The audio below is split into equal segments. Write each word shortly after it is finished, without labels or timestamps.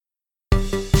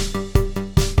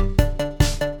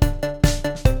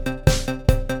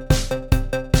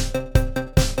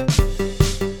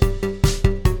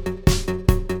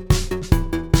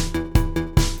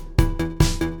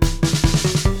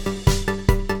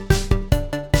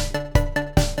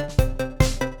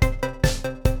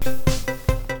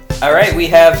All right, we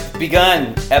have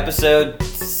begun episode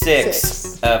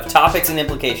 6 of Topics and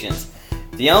Implications,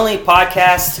 the only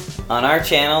podcast on our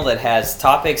channel that has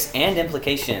topics and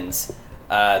implications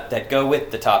that go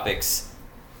with the topics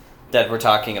that we're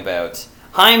talking about.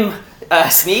 I'm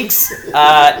Sneaks,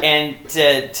 and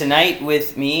tonight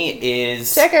with me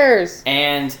is Checkers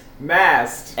and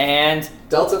Mast and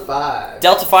Delta 5.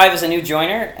 Delta 5 is a new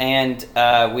joiner, and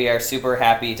we are super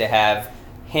happy to have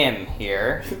him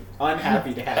here.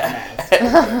 Unhappy to have Mast.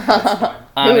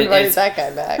 Who invited that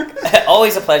guy back?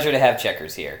 Always a pleasure to have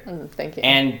Checkers here. Thank you.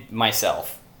 And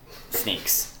myself,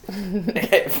 Sneaks.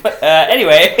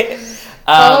 Anyway.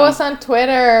 Follow us on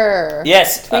Twitter.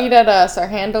 Yes. Tweet at us. Our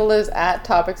handle is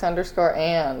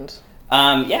 @topics_and.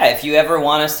 Yeah, if you ever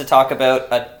want us to talk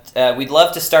about, we'd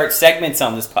love to start segments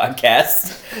on this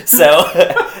podcast. So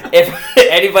if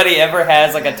anybody ever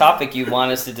has like a topic you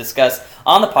want us to discuss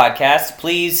on the podcast,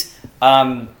 please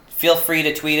feel free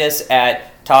to tweet us at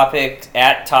topics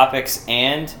and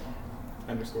topics_and.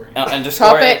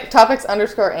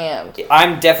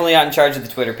 I'm definitely not in charge of the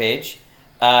Twitter page.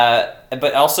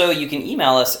 But also you can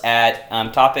email us at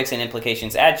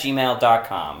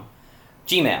topicsandimplications@gmail.com.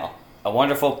 Gmail, a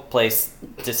wonderful place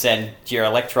to send your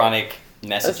electronic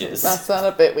messages. That's not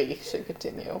a bit we should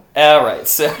continue. All right,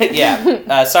 so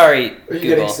yeah, sorry, Are you Google.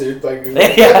 getting sued by Google?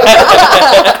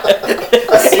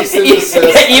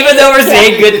 Even though we're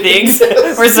saying good things,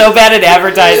 we're so bad at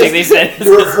advertising. They said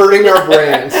You're hurting our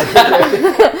brands.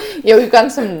 Yeah, we've gotten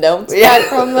some notes back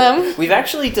from them. We've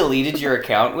actually deleted your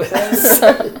account with us.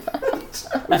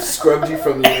 We scrubbed you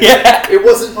from the internet. Yeah. It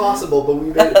wasn't possible, but we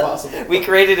made it possible. We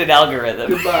created an algorithm.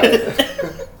 Goodbye.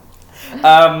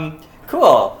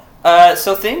 Cool.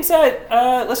 So things that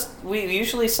we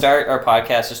usually start our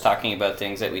podcast just talking about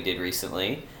things that we did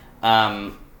recently.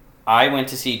 I went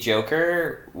to see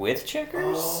Joker with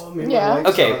Checkers. Oh, maybe Yeah. my wife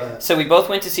saw Okay, that. so we both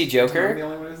went to see I'm Joker. the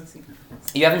only one who hasn't seen it.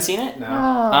 You haven't seen it?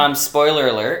 No. Spoiler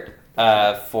alert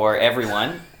for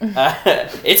everyone.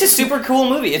 It's a super cool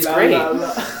movie. It's La, great. la,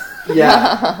 la.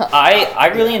 Yeah.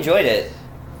 I really enjoyed it.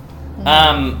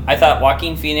 I thought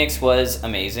Joaquin Phoenix was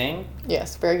amazing.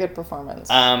 Yes, very good performance.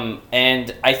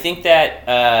 And I think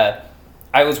that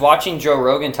I was watching Joe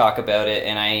Rogan talk about it,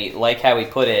 and I like how he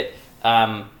put it.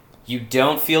 You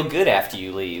don't feel good after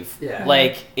you leave. Yeah.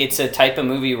 Like, it's a type of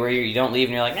movie where you don't leave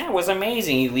and you're like, it was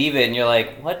amazing. You leave it and you're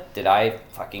like, what did I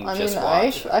fucking just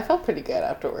watch? I felt pretty good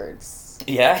afterwards.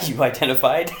 Yeah, you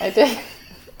identified? I did.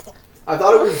 I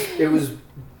thought it was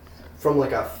from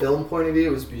like a film point of view,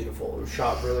 it was beautiful. It was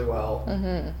shot really well.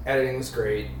 Mm-hmm. Editing was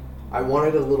great. I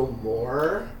wanted a little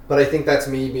more, but I think that's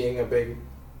me being a big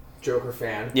Joker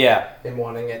fan. Yeah. And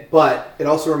wanting it. But it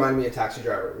also reminded me of Taxi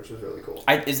Driver, which was really cool.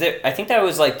 I think that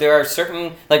was like, there are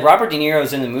certain, like Robert De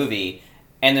Niro's in the movie,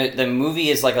 and the movie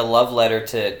is like a love letter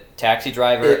to Taxi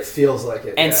Driver. It feels like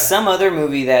it. And yeah. some other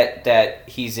movie that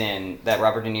he's in, that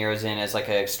Robert De Niro's in as like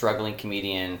a struggling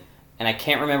comedian, and I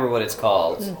can't remember what it's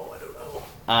called. Oh, I don't know.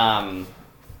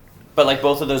 But like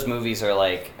both of those movies are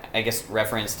like, I guess,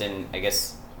 referenced in, I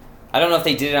guess, I don't know if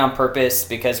they did it on purpose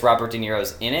because Robert De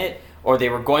Niro's in it, or they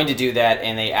were going to do that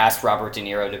and they asked Robert De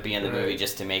Niro to be in the movie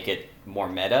just to make it more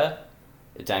meta.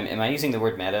 Am I using the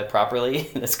word meta properly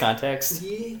in this context?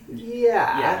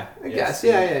 Yeah. I guess.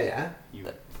 Yeah. You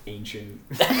ancient,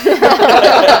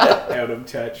 out of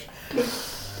touch.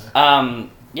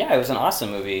 Yeah, it was an awesome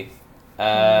movie.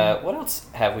 What else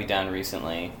have we done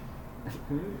recently?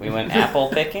 We went apple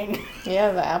picking.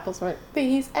 Yeah, the apples were.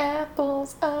 These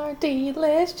apples are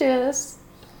delicious.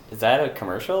 Is that a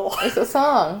commercial? It's a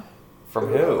song. From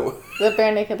who? The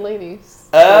Bare Naked Ladies.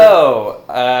 Oh,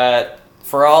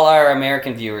 for all our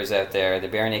American viewers out there, the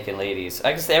Bare Naked Ladies.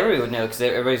 I guess everybody would know because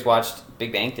everybody's watched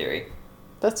Big Bang Theory.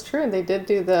 That's true. They did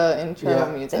do the intro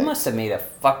music. They must have made a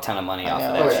fuck ton of money off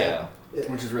of know, that right? show.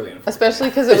 Which is really unfortunate. Especially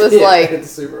because it was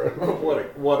It's super.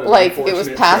 What like it was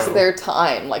past their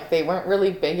time. Like they weren't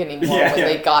really big anymore when Yeah.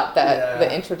 they got that Yeah.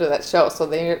 the intro to that show. So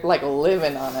they're like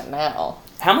living on it now.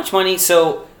 How much money?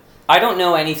 So, I don't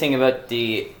know anything about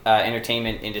the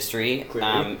entertainment industry.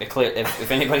 Clearly.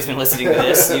 If anybody's been listening to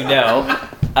this, you know.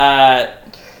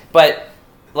 But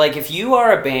like, if you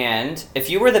are a band, if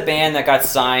you were the band that got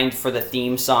signed for the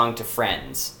theme song to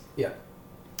Friends. Yeah.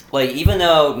 Like, even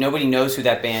though nobody knows who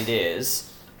that band is,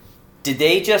 did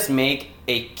they just make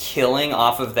a killing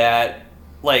off of that?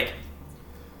 Like,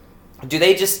 do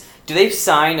they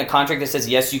sign a contract that says,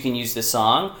 yes, you can use this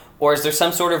song? Or is there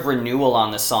some sort of renewal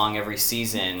on the song every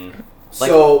season? Like,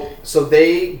 so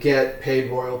they get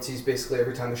paid royalties basically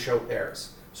every time the show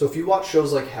airs. So if you watch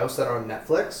shows like House that are on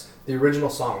Netflix, the original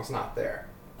song's not there.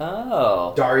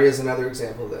 Oh. Daria is another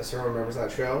example of this. Everyone remembers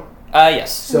that show?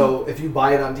 Yes. So if you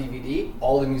buy it on DVD,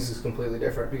 all the music is completely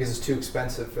different because it's too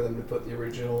expensive for them to put the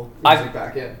original music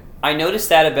back in. I noticed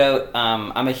that about,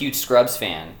 I'm a huge Scrubs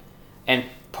fan, and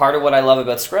part of what I love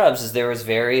about Scrubs is there was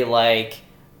very, like,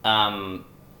 like,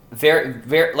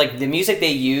 the music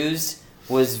they used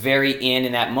was very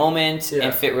in that moment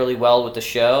and fit really well with the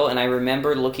show, and I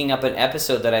remember looking up an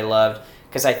episode that I loved,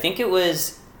 because I think it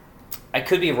was, I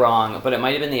could be wrong, but it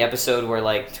might have been the episode where,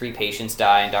 like, 3 patients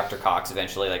die and Dr. Cox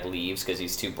eventually, like, leaves because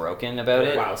he's too broken about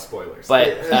it. Wow, spoilers. But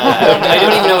I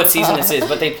don't even know what season this is,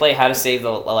 but they play How to Save the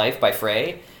Life by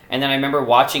Frey. And then I remember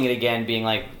watching it again being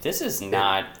like, this is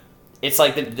not... It's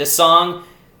like the song...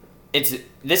 It's an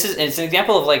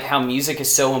example of, like, how music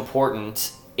is so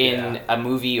important in a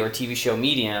movie or TV show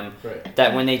medium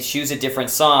that when they choose a different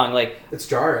song, like... It's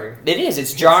jarring. It is.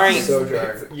 It's jarring. It's so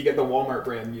jarring. You get the Walmart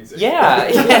brand music. Yeah.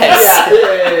 Yes.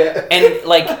 Yeah. And,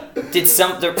 like,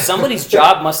 somebody's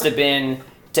job must have been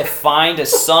to find a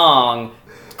song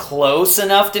close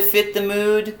enough to fit the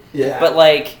mood. Yeah. But,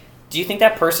 like, do you think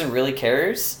that person really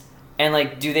cares? And,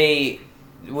 like,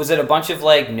 was it a bunch of,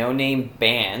 like, no-name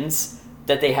bands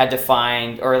that they had to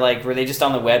find, or, like, were they just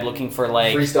on the web looking for,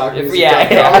 like... Freestockmusic.com.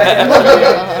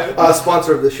 Yeah.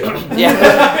 Sponsor of the show.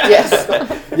 Yeah.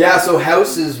 Yes. Yeah, so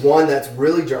House is one that's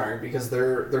really jarring because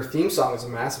their theme song is a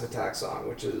Massive Attack song,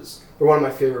 which is... They're one of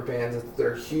my favorite bands.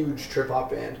 They're a huge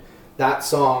trip-hop band. That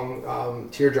song,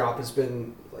 Teardrop, has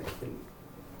been, like...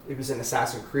 It was in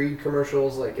Assassin's Creed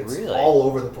commercials. Like, it's Really? all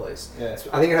over the place. Yeah.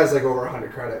 I think it has, like, over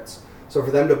 100 credits. So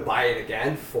for them to buy it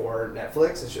again for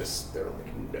Netflix, it's just... They're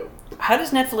like, no. How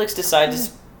does Netflix decide to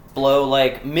blow,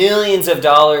 like, millions of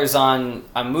dollars on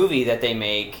a movie that they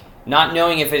make, not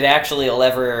knowing if it actually will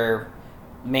ever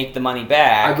make the money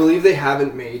back? I believe they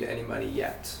haven't made any money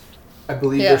yet. I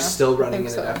believe they're still running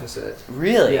in so. a deficit.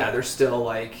 Really? Yeah, they're still,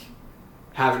 like,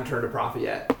 haven't turned a profit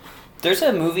yet. There's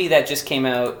a movie that just came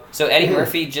out. So Eddie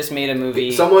Murphy just made a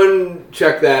movie. Someone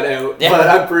check that out, Yeah. but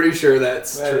I'm pretty sure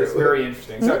that's That true. is very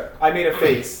interesting. So I made a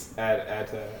face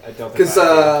at Delta. Because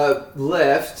Five.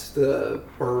 Lyft,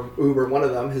 or Uber, one of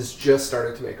them, has just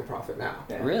started to make a profit now.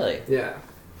 Yeah. Really? Yeah.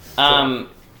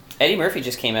 Eddie Murphy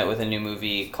just came out with a new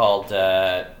movie called,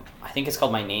 I think it's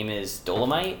called My Name is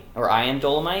Dolomite, or I Am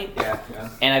Dolomite. Yeah.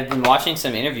 And I've been watching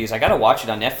some interviews. I gotta watch it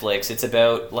on Netflix. It's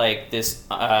about, like, this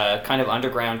kind of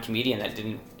underground comedian that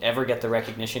didn't ever get the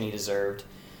recognition he deserved.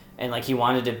 And, like, he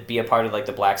wanted to be a part of, like,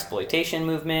 the blaxploitation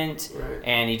movement. Right.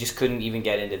 And he just couldn't even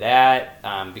get into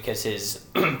that because his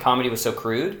comedy was so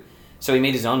crude. So he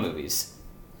made his own movies.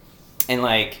 And,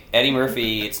 like, Eddie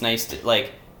Murphy, it's nice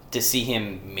to see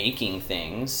him making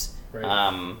things.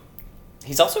 Right.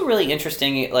 He's also really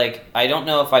interesting. Like, I don't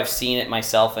know if I've seen it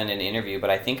myself in an interview, but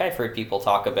I think I've heard people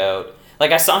talk about...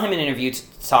 Like, I saw him in an interview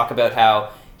talk about how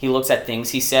he looks at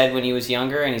things he said when he was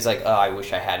younger, and he's like, oh, I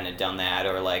wish I hadn't have done that,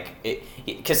 or, like...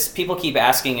 Because people keep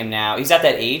asking him now... He's at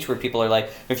that age where people are like,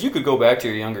 if you could go back to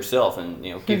your younger self and,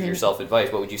 you know, give yourself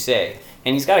advice, what would you say?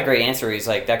 And he's got a great answer. He's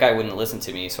like, that guy wouldn't listen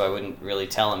to me, so I wouldn't really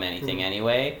tell him anything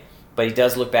anyway. But he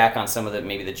does look back on some of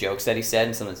maybe the jokes that he said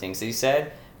and some of the things that he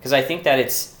said. Because I think that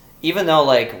it's... Even though,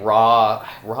 like, Raw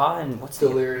and what's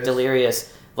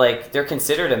Delirious, like, they're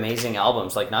considered amazing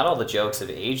albums. Like, not all the jokes have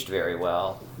aged very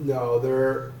well. No,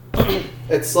 they're...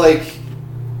 It's like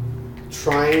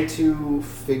trying to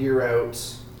figure out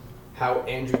how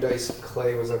Andrew Dice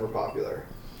Clay was ever popular.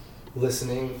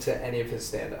 Listening to any of his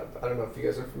stand-up. I don't know if you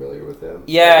guys are familiar with him.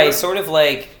 Yeah, he's sort of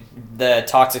like the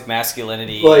toxic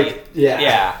masculinity. Like, yeah.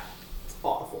 Yeah. It's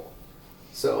awful.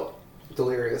 So,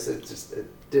 Delirious, it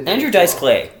didn't... Andrew Dice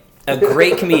Clay. A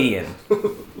great comedian.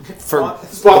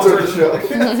 Sponsor of the show.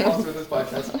 Sponsor of this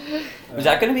podcast. Is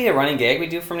that going to be a running gag we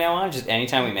do from now on? Just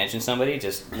anytime we mention somebody,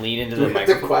 just lead into the The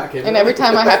microphone. quack in And it. every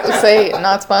time I have to say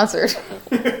not sponsored.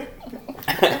 We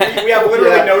have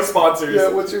literally no sponsors. Yeah,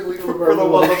 what's your legal For the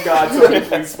love of God, somebody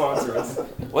please sponsor us.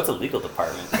 What's a legal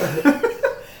department?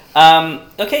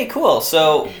 Okay, cool.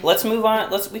 So let's move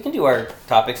on. We can do our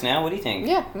topics now. What do you think?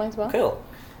 Yeah, might as well. Cool.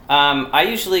 I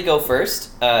usually go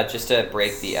first, just to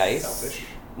break the ice. Selfish.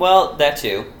 Well, that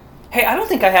too. Hey, I don't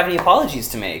think I have any apologies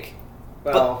to make.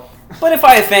 Well, But if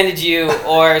I offended you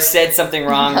or said something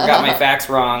wrong or got my facts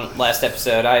wrong last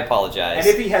episode, I apologize. and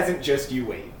if he hasn't, just you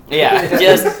wait. Yeah,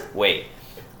 just wait.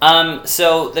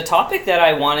 So the topic that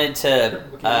I wanted to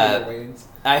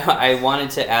I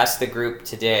wanted to ask the group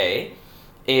today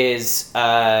is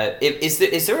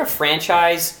there a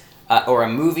franchise or a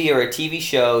movie or a TV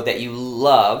show that you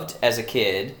loved as a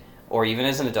kid or even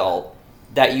as an adult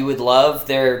that you would love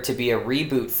there to be a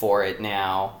reboot for it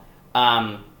now,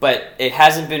 but it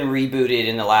hasn't been rebooted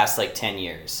in the last like 10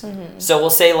 years. Mm-hmm. So we'll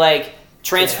say like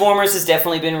Transformers has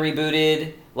definitely been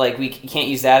rebooted. Like, we can't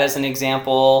use that as an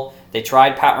example. They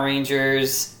tried Power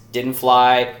Rangers, didn't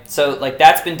fly. So, like,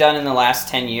 that's been done in the last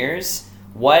 10 years.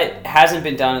 What hasn't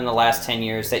been done in the last 10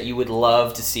 years that you would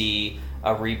love to see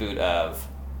a reboot of?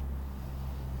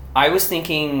 I was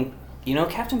thinking,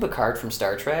 Captain Picard from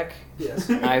Star Trek? Yes.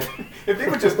 If they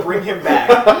would just bring him back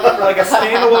for like a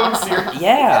standalone series.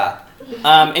 Yeah.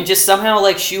 And just somehow,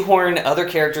 like, shoehorn other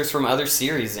characters from other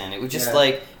series in. It would just,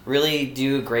 like, really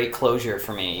do a great closure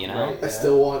for me, Right. I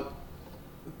still want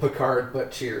Picard,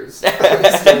 but Cheers. I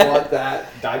still want that.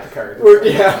 Die Picard.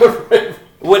 Right.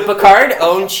 Would Picard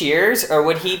own Cheers, or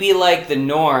would he be, like, the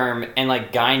norm, and,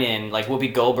 like, Guinan, like,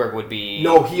 Whoopi Goldberg would be...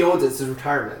 No, he owns it. It's his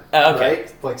retirement. Oh, okay.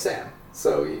 Right? Like Sam.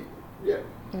 So he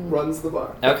runs the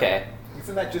bar. Okay.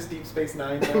 Isn't that just Deep Space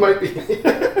Nine? It might be.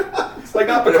 It's like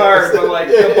not Picard, but like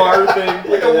the bar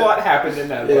thing. Like a lot happened in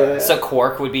that bar. So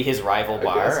Quark would be his rival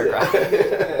bar?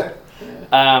 Guess,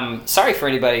 yeah. Sorry for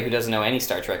anybody who doesn't know any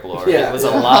Star Trek lore. Yeah. It was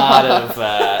a lot of...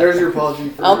 There's your apology.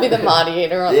 For I'll be the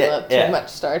moderator on the Yeah. too much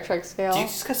Star Trek scale. Did you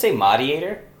just say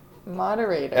moderator?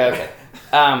 Moderator. Okay.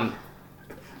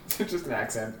 Just an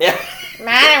accent. Yeah.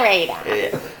 Moderator.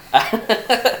 Yeah.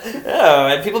 Oh,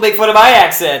 and people make fun of my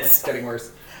accents. It's getting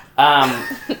worse.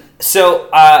 So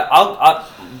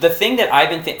the thing that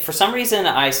I've been for some reason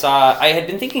I had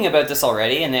been thinking about this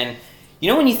already, and then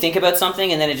when you think about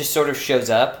something and then it just sort of shows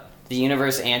up, the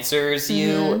universe answers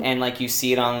you, and like you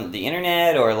see it on the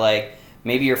internet, or like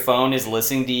maybe your phone is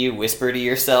listening to you whisper to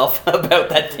yourself about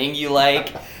that thing you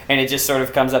like, and it just sort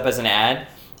of comes up as an ad.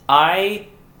 I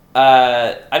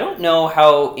don't know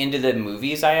how into the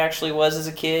movies I actually was as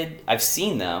a kid. I've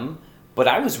seen them, but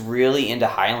I was really into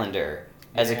Highlander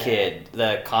as a kid.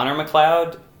 The Connor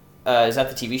McLeod, is that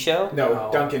the TV show? No,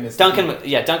 Duncan is. Duncan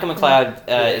McLeod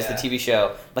is the TV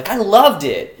show. Like, I loved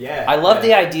it. Yeah. I loved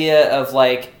the idea of,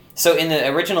 like, so in the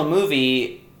original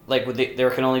movie, like, there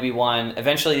can only be one.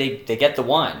 Eventually, they get the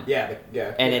one. Yeah.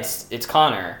 And it's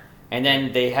Connor. And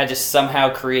then they had to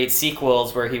somehow create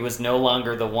sequels where he was no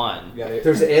longer the one. Yeah.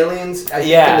 There's aliens. I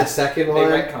think in the second They one,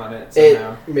 retcon it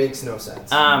somehow. it makes no sense.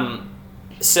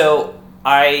 So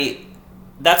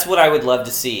that's what I would love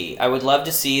to see. I would love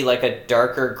to see like a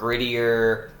darker,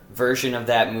 grittier version of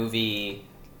that movie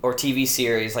or TV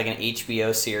series, like an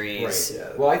HBO series. Right.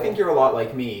 Yeah. Well, I think you're a lot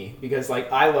like me because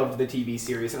like I loved the TV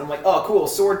series and I'm like, oh cool,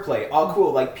 swordplay, oh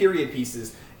cool, like period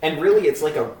pieces. And really, it's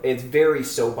very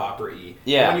soap opera-y.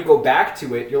 Yeah. And when you go back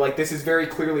to it, you're like, this is very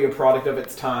clearly a product of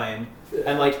its time.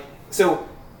 And like, so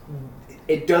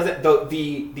it doesn't.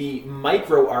 The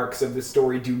micro arcs of the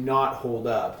story do not hold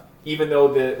up, even though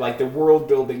the world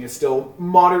building is still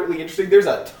moderately interesting. There's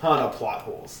a ton of plot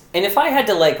holes. And if I had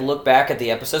to like look back at the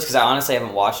episodes, because I honestly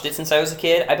haven't watched it since I was a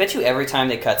kid, I bet you every time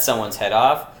they cut someone's head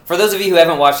off. For those of you who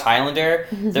haven't watched Highlander,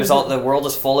 the world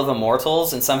is full of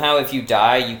immortals, and somehow if you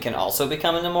die, you can also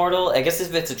become an immortal. I guess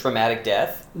if it's a traumatic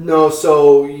death. No,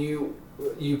 so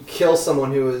you kill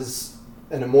someone who is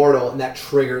an immortal, and that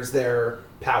triggers their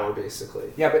power,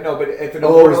 basically. Yeah, but if an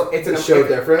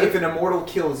different? If an immortal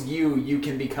kills you, you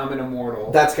can become an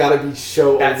immortal. That's got to be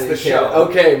show. That's only the show.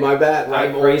 Okay, my bad. Right,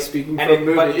 I'm only speaking and from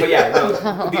movie. But yeah, no,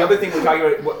 the other thing we're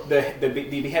talking about,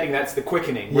 the beheading, that's the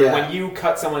quickening. Where when you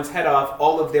cut someone's head off,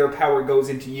 all of their power goes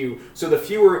into you. So the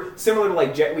fewer, similar to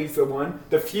like Jet Li's the one,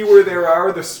 the fewer there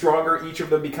are, the stronger each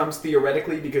of them becomes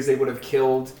theoretically because they would have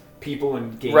killed people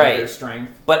and gained their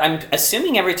strength. But I'm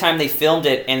assuming every time they filmed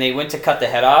it and they went to cut the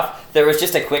head off, there was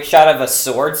just a quick shot of a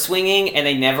sword swinging, and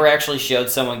they never actually showed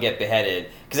someone get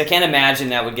beheaded. Because I can't imagine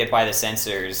that would get by the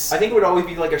censors. I think it would always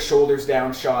be like a shoulders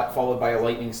down shot followed by a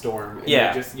lightning storm.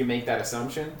 And you make that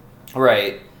assumption.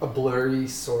 Right. A blurry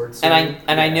sword swing.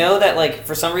 And I know that, like,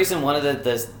 for some reason, one of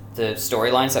the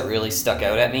storylines that really stuck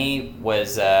out at me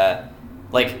was,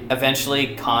 like,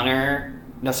 eventually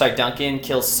Duncan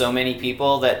kills so many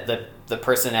people that the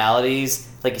personalities,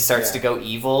 like, he starts to go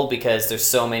evil because there's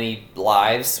so many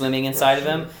lives swimming inside of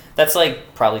him. That's,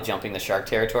 like, probably jumping the shark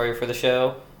territory for the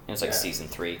show. It was, like, season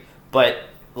 3. But,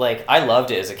 like, I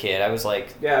loved it as a kid. I was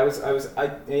like... Yeah,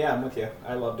 I'm with you.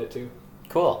 I loved it, too.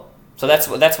 Cool. So that's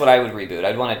what I would reboot.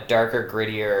 I'd want a darker,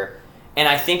 grittier... And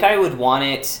I think I would want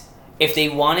it... If they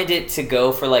wanted it to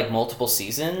go for, like, multiple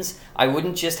seasons, I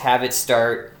wouldn't just have it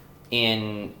start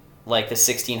in... like the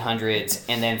 1600s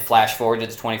and then flash forward to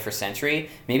the 21st century.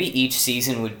 Maybe each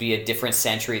season would be a different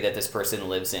century that this person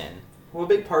lives in. Well, a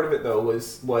big part of it though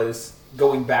was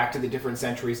going back to the different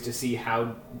centuries to see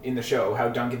how in the show how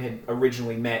Duncan had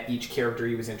originally met each character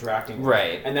he was interacting with.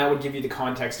 Right. And that would give you the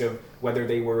context of whether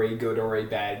they were a good or a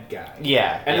bad guy.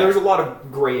 Yeah. And there was a lot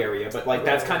of gray area, but like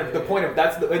that's kind of the point of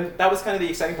and that was kind of the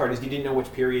exciting part is you didn't know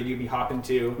which period you'd be hopping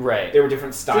to. Right. There were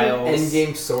different styles.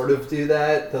 Endgame sort of do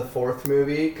that, the fourth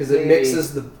movie, because it Maybe.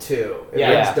 mixes the two. It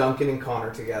Yeah. brings Duncan and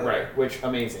Connor together. Right, which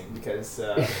amazing because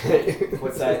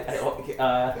what's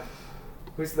that?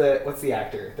 What's the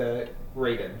actor? The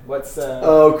Raiden. What's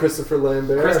Oh, Christopher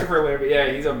Lambert. Christopher Lambert?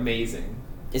 Yeah, he's amazing.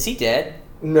 Is he dead?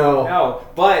 No. No,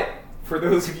 but for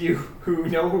those of you who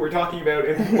know who we're talking about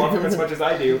and love him as much as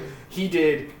I do, he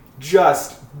did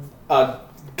just a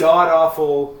god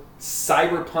awful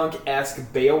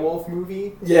cyberpunk-esque Beowulf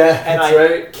movie. Yeah, And that's I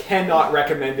right. cannot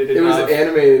recommend it It was enough.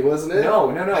 animated, wasn't it? No.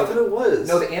 I thought it was.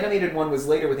 No, the animated one was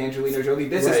later with Angelina Jolie.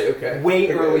 This Right, is okay. way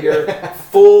Okay. earlier,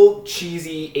 full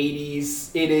cheesy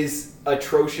 80s. It is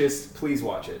atrocious. Please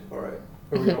watch it. All right.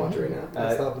 Are we going to watch it right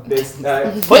now? Stop. This,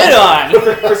 Put it on!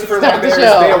 Christopher Stop the Lambert is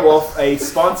show. Beowulf, a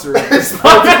sponsor.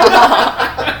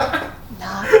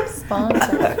 Not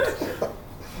sponsored.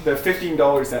 The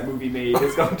 $15 that movie made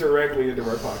has gone directly into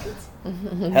our pockets.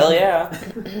 Hell yeah.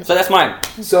 So that's mine.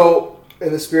 So,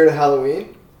 in the spirit of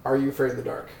Halloween, are you afraid of the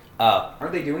dark? Oh.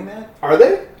 Aren't they doing that? Are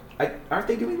they? Aren't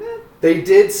they doing that? They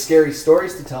did Scary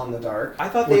Stories to Tell in the Dark, I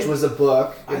thought which they- was a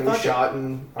book, I and it was thought shot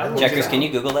in... I thought Checkers, Yeah. can you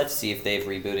Google that to see if they've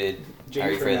rebooted James, Are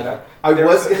You Afraid of the bring Dark? I There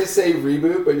was was- going to say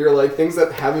reboot, but you're like, things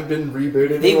that haven't been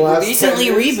rebooted They in the last recently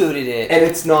 10 years, rebooted it. and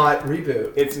it's not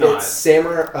reboot. It's not. It's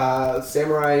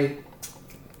Samurai...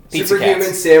 Pizza Superhuman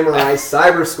Cats. Samurai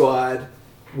Cyber Squad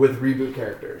with reboot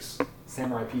characters.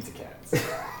 Samurai Pizza Cats.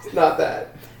 Not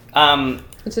that.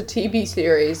 It's a TV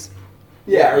series.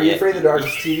 Yeah, Are You Yeah. Afraid of the Dark is a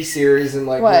TV series in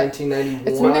like What?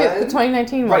 1991. It's the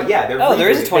 2019 one. Right, yeah. They're Oh, there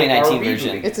is a rebooting it. 2019 They are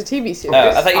version. rebooting it. It's a TV series. Oh,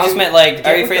 I thought you just meant like,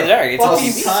 Are You Afraid of the Dark? It's a Fuck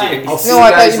TV time. series. I'll see No, you I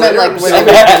thought guys you meant, later. like, I'm when just they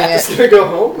were gonna- doing it. just gonna go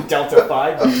home. Delta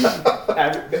 5.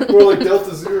 And More like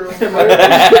Delta Zero.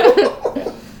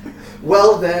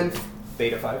 Well then,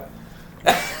 Beta 5.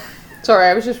 Sorry,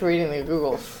 I was just reading the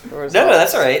Google results. No,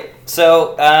 that's all right.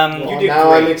 So, well, did now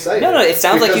great. I'm excited. no, it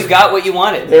sounds like Because you got what you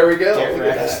wanted. There we go. Get Look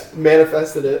at wrecked. that.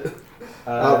 Manifested it.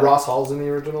 Uh, Ross Hall's in the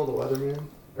original, the Weatherman,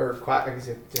 or Quack. I guess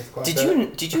it's Quack.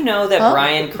 Did you know that Huh?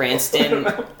 Bryan Cranston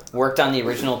worked on the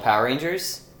original Power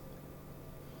Rangers?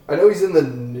 I know he's in the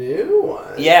new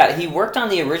one. Yeah, he worked on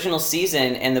the original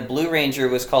season, and the Blue Ranger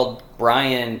was called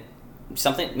Brian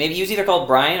something. Maybe he was either called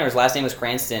Brian or his last name was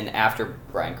Cranston after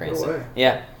Bryan Cranston. way.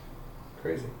 Yeah.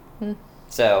 Crazy.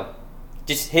 So,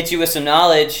 just hit you with some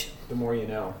knowledge. the more you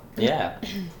know. Yeah.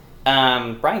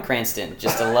 Bryan Cranston,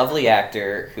 just a lovely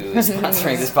actor who is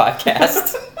sponsoring this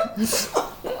podcast.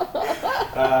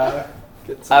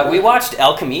 We watched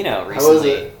El Camino recently.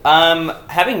 it?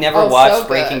 Having never Oh, watched so good.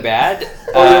 Breaking Bad.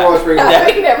 Oh, you watched Breaking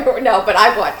Bad? I never no, but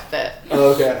I watched it.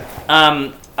 Oh, okay.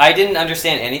 I didn't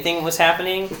understand anything was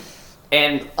happening,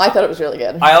 and I thought it was really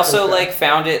good. I also Okay.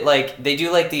 found it they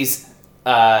do these.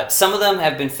 Some of them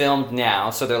have been filmed now,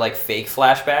 so they're like fake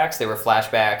flashbacks. They were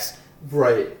flashbacks.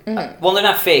 Right. Well, they're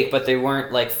not fake, but they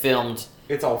weren't filmed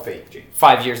It's all fake, James.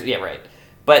 5 years. Yeah, right.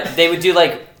 But they would do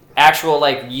actual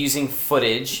using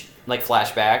footage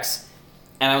flashbacks,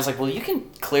 and I was like, well, you can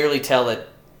clearly tell that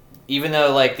even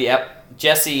though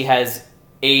Jesse has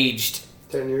aged,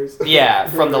 10 years. yeah,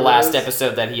 from the last Whatever it is.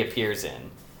 episode that he appears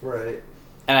in, Right.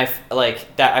 and I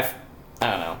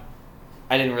don't know,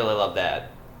 I didn't really love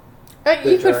that.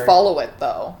 You could Jarring. follow it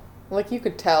though. You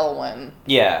could tell when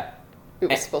Yeah, it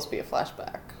was supposed to be a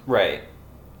flashback. right.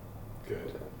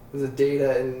 Good. There's a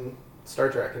Data in Star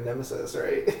Trek and Nemesis,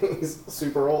 right? He's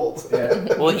super old.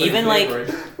 Yeah. Well, even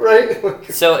Right?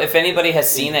 so, if anybody has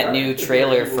seen that new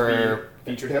trailer for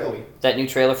featured heavily.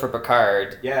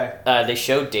 Picard, Yeah. they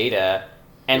showed Data,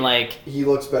 and He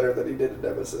looks better than he did in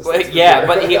Nemesis. Well, that's for yeah, sure.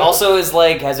 but he also is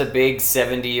has a big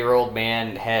 70-year-old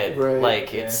man head.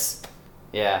 Right. It's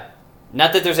yeah.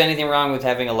 Not that there's anything wrong with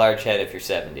having a large head if you're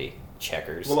 70.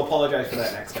 Checkers. We'll apologize for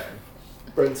that next time.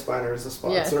 Brent Spiner is a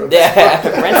sponsor. Yeah. of Yeah,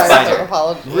 this podcast. Brent Spiner.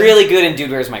 Apology. Really good in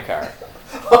Dude, Where's My Car?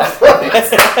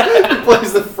 He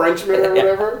plays the Frenchman or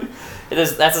whatever.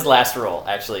 That's his last role,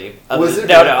 actually. Was it?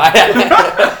 No.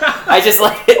 I just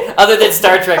other than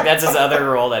Star Trek, that's his other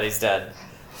role that he's done.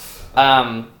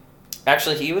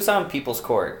 Actually, he was on People's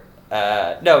Court.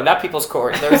 No, not People's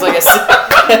Court. There was Where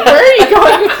are you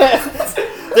going with this?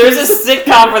 There's a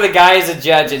sitcom where the guy is a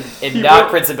judge and not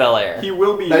Prince of Bel-Air. He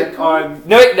will be Night Court? on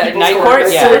No, Night Court?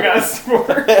 Night Yeah. suing us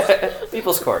for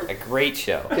People's Court, a great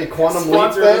show. Okay, Quantum Leap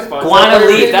Sponsor then? this podcast. Quantum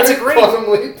Leap, that's a great-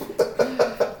 Quantum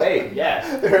Leap. Hey,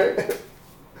 yeah. Right.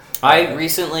 I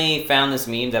recently found this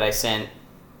meme that I sent.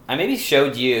 I maybe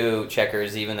showed you,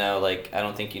 Checkers, even though like I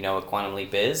don't think you know what Quantum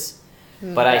Leap is.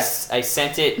 But I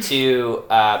sent it to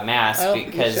Mass I don't think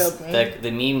you because showed me.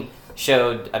 the meme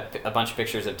showed a bunch of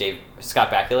pictures of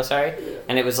Scott Bakula,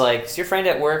 and it was like, is your friend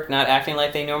at work not acting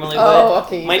like they normally would? Oh,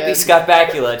 okay, you Might be did. Scott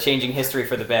Bakula changing history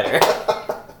for the better.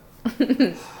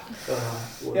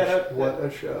 What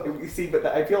a show. You see, but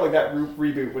I feel like that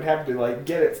reboot would have to like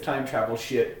get its time travel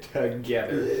shit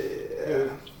together. Yeah.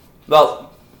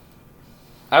 Well,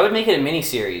 I would make it a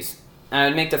mini-series. I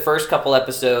would make the first couple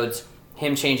episodes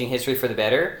him changing history for the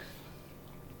better.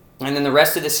 And then the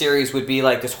rest of the series would be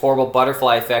like this horrible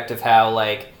butterfly effect of how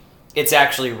like it's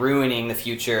actually ruining the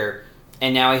future,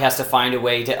 and now he has to find a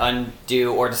way to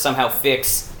undo or to somehow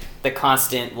fix the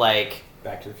constant like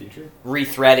Back to the Future.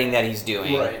 rethreading that he's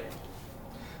doing. Right.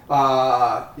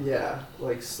 Yeah,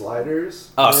 like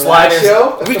Sliders. Oh, Remember that Sliders.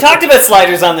 show? We talked about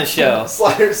Sliders on the show.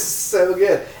 Sliders is so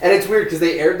good. And it's weird because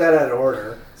they aired that out of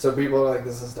order. So people are like,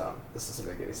 this is dumb. This doesn't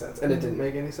make any sense. And it didn't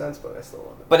make any sense, but I still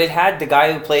love it. But it had the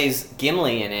guy who plays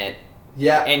Gimli in it,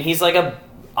 Yeah. and he's like a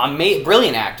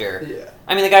brilliant actor. Yeah.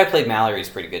 I mean, the guy who played Mallory is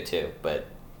pretty good too, but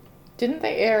Didn't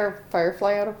they air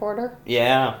Firefly out of order?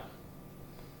 yeah.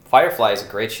 Firefly is a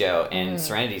great show, and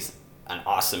Serenity's an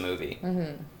awesome movie.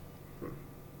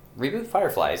 Reboot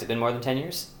Firefly. Has it been more than 10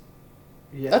 years?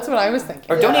 Yeah. That's what I was thinking.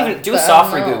 Or don't Yeah, even do a but I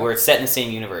soft don't know. reboot where it's set in the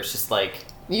same universe. Just like,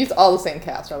 Use all the same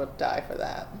cast. I would die for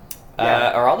that.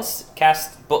 are all this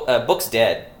cast books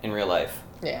dead in real life?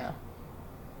 Yeah.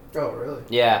 Oh, really?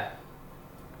 Yeah.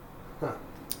 Huh.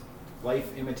 Life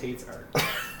imitates art.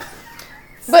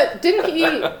 But didn't he?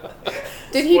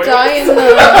 Did he Spoiler. die in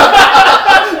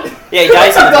the? Yeah, he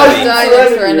dies in the Dies movie. in died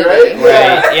in Serenity, Serenity. right?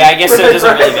 Right. Yeah, I guess so. It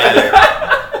doesn't really matter.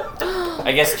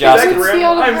 I guess Joss. that Let's grim? see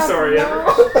all the I'm crap sorry,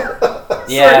 now.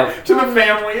 Yeah. Sorry to the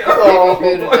family. Oh,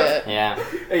 They rebooted it. Yeah.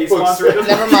 Hey, sponsor it.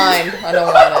 Never mind. I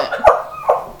don't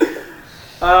want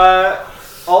it.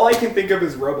 All I can think of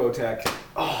is Robotech.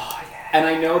 Oh, yeah. And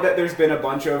I know that there's been a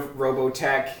bunch of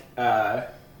Robotech,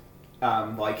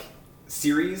 like,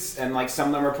 series, and, like, some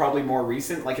of them are probably more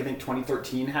recent. Like, I think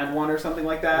 2013 had one or something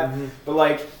like that. But,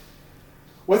 like,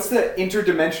 what's the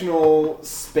interdimensional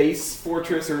space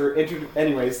fortress or...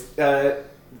 Anyways,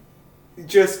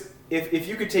 just... If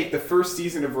you could take the first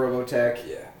season of Robotech,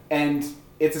 Yeah. and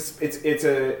it's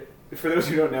a for those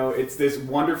who don't know, it's this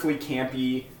wonderfully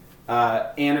campy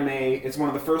anime. It's one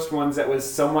of the first ones that was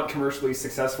somewhat commercially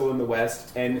successful in the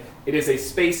West, and it is a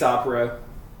space opera,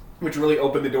 which really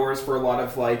opened the doors for a lot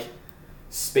of like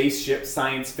spaceship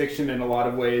science fiction in a lot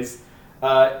of ways.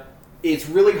 It's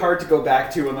really hard to go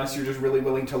back to unless you're just really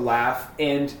willing to laugh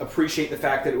and appreciate the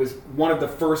fact that it was one of the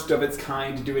first of its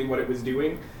kind doing what it was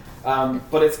doing.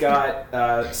 But it's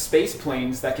got space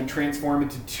planes that can transform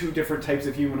into two different types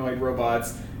of humanoid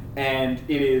robots, and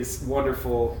it is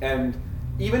wonderful. And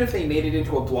even if they made it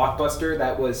into a blockbuster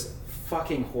that was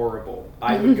fucking horrible,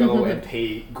 I would go and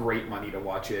pay great money to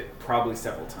watch it, probably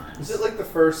several times. Is it like the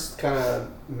first kind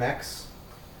of mechs?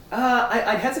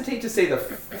 I'd hesitate to say the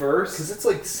first, Because it's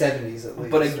like 70s at least.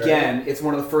 but again, right? it's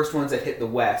one of the first ones that hit the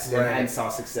West Right. and saw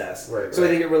success. Right, So I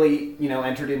right. think it really,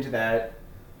 entered into that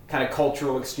kind of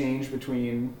cultural exchange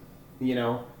between,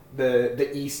 the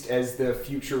East as the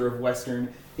future of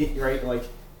Western, right? Like,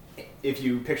 if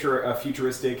you picture a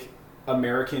futuristic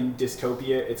American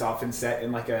dystopia, it's often set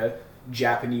in like a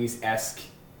Japanese-esque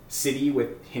city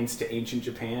with hints to ancient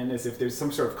Japan, as if there's some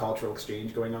sort of cultural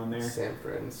exchange going on there. San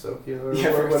Francisco.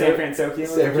 Yeah, from San Francisco.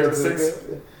 San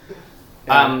Francisco.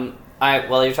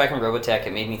 While you're talking Robotech,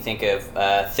 it made me think of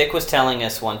Thick was telling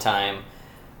us one time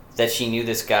that she knew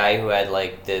this guy who had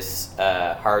like this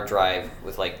hard drive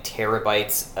with like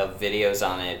terabytes of videos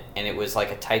on it, and it was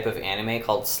like a type of anime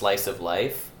called Slice of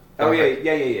Life. Oh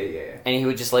yeah. And he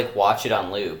would just like watch it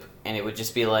on loop, and it would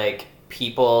just be like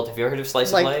people. Have you ever heard of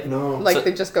Slice Like- of Life? No. Like So-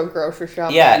 they just go grocery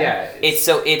shopping. Yeah, Yeah,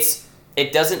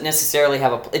 it doesn't necessarily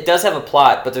have it does have a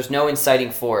plot, but there's no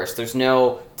inciting force, there's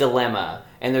no dilemma,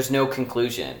 and there's no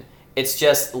conclusion. It's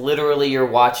just literally you're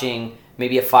watching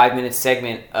maybe a 5-minute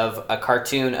segment of a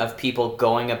cartoon of people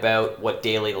going about what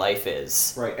daily life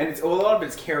is. Right, and a lot of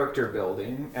it's character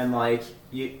building, and like,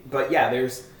 it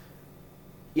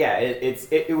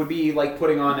would be like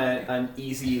putting on an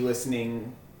easy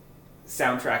listening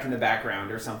soundtrack in the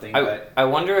background or something. But I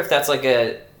wonder if that's like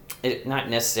not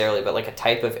necessarily, but like a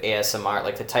type of ASMR,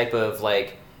 like the type of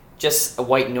like just a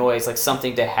white noise, like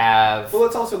something to have. well,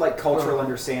 it's also like cultural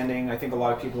understanding. I think a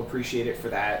lot of people appreciate it for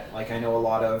that. Like, I know a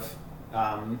lot of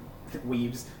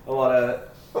weebs, a lot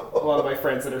of my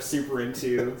friends that are super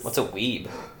into. What's a weeb?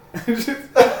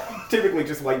 typically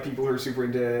just white people who are super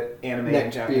into anime Neck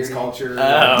and Japanese beard. culture. Oh.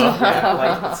 Yeah,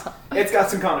 like, it's got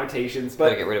some connotations,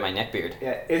 Gotta but get rid of my neck beard.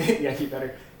 yeah, yeah, keep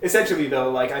better. Essentially,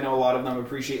 though, like I know a lot of them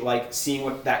appreciate like seeing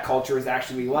what that culture is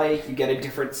actually like. You get a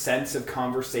different sense of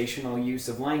conversational use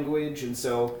of language, and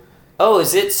so Oh,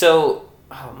 is it so?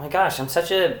 Oh my gosh, I'm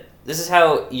such a. This is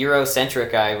how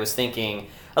Eurocentric I was thinking.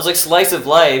 I was like, slice of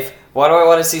life. Why do I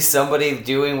want to see somebody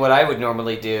doing what I would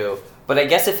normally do? But I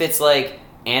guess if it's like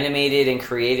animated and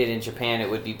created in Japan, it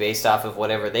would be based off of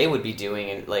whatever they would be doing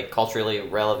and like culturally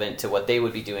relevant to what they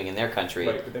would be doing in their country.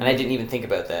 Right, but then and I didn't even think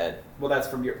about that. well, that's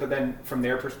from your. But then from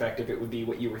their perspective, it would be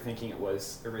what you were thinking it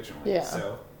was originally. Yeah.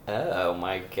 So. Oh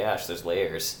my gosh, there's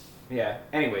layers. Yeah.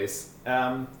 Anyways,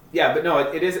 yeah, but no,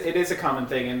 it is a common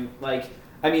thing, and like,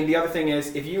 I mean, the other thing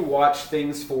is, if you watch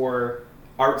things for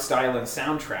art style and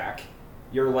soundtrack,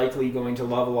 you're likely going to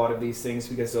love a lot of these things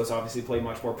because those obviously play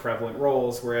much more prevalent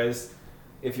roles. Whereas,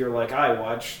 if you're like, I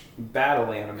watch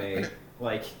battle anime,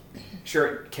 like, sure,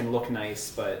 it can look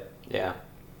nice, but Yeah.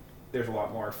 there's a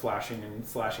lot more flashing and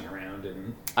slashing around,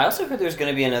 and I also heard there's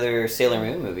going to be another Sailor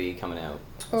Moon movie coming out.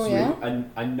 Oh, yeah?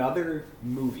 another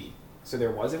movie. So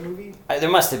there was a movie. There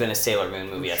must have been a Sailor Moon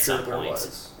movie I'm at sure some there point.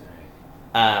 was.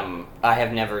 All right. I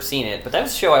have never seen it, but that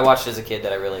was a show I watched as a kid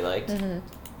that I really liked.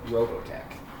 Robotech.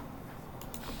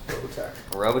 Robotech.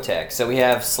 Robotech. So we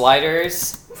have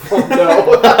Sliders. Oh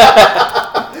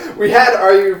no. We had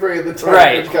Are You Afraid of the Dark,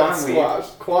 Right. which got Quantum Leap.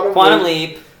 squashed. Quantum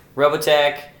Leap,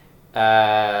 Robotech,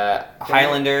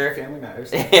 Highlander, Family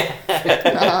Matters.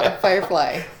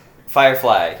 Firefly.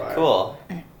 Firefly. Fire. Cool.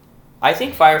 I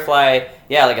think Firefly,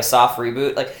 yeah, like a soft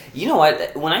reboot. Like, you know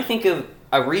what? When I think of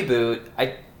a reboot,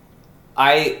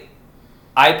 I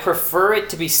prefer it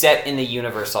to be set in the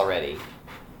universe already.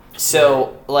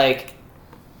 So, like,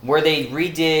 where they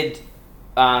redid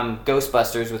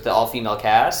Ghostbusters with the all-female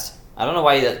cast, I don't know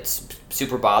why that's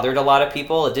super bothered a lot of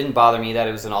people. It didn't bother me that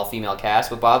it was an all-female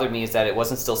cast. What bothered me is that it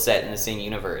wasn't still set in the same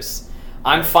universe.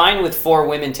 I'm fine with 4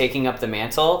 women taking up the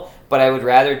mantle, but I would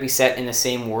rather it be set in the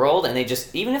same world, and they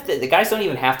just, even if the guys don't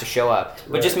even have to show up,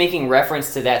 but Right. just making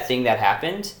reference to that thing that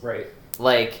happened. Right.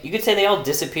 Like, you could say they all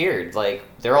disappeared. Like,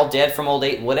 they're all dead from old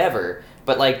age, whatever.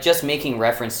 But, like, just making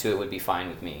reference to it would be fine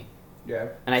with me. Yeah.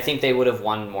 And I think they would have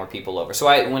won more people over. So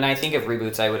when I think of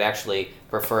reboots, I would actually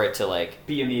prefer it to, like,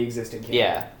 Be in the existing canon.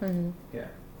 yeah. Yeah.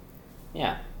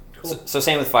 Yeah. Cool. So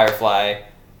same with Firefly,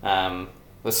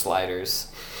 with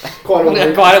Sliders. Quantum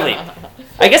Leap. Quantum Leap.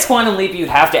 I guess Quantum Leap you'd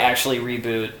have to actually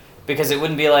reboot, because it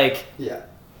wouldn't be like, Yeah.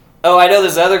 oh, I know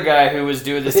this other guy who was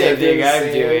doing the same Yeah, thing the I'm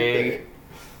same doing. thing.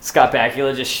 Scott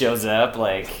Bakula just shows up,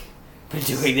 like, been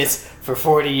doing this for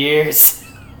 40 years.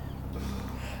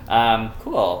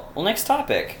 Cool. Well, next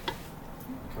topic.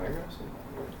 Can I grab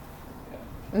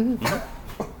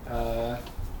some?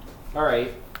 All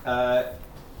right.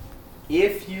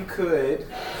 If you could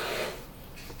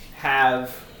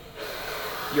have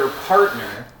your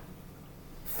partner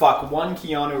fuck one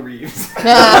Keanu Reeves,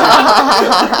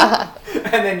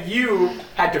 and then you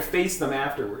had to face them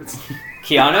afterwards.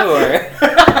 Keanu or?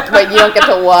 But you don't get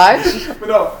to watch? But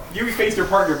no, you faced your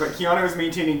partner, but Keanu is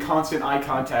maintaining constant eye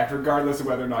contact regardless of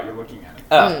whether or not you're looking at him.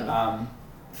 Oh.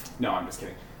 No, I'm just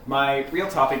kidding. My real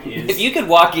topic is... If you could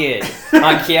walk in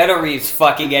on Keanu Reeves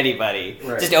fucking anybody,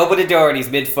 Right. just open a door and he's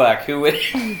mid-fuck, who would...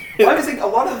 Well, I'm just saying, a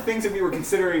lot of the things that we were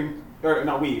considering, or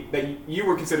not we, that you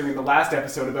were considering in the last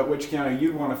episode about which Keanu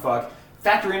you'd want to fuck,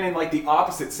 factor in like the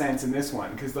opposite sense in this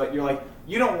one, because like you're like,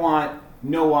 you don't want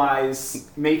no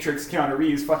eyes Matrix Keanu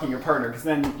Reeves fucking your partner, because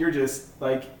then you're just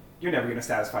like, you're never going to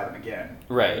satisfy them again.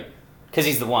 Right. Because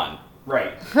he's the one.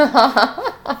 Right.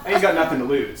 And he's got nothing to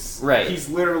lose. Right. He's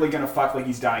literally going to fuck like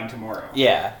he's dying tomorrow.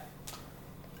 Yeah.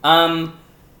 I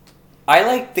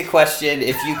like the question,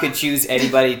 if you could choose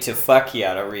anybody to fuck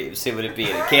Keanu Reeves, who would it be?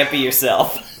 And it can't be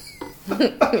yourself.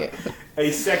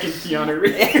 A second Keanu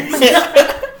Reeves.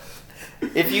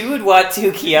 If you would want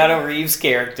 2 Keanu Reeves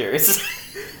characters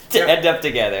to Yep. end up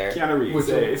together. Keanu Reeves, Which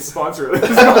a one? sponsor of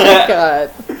this. Oh my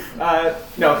god.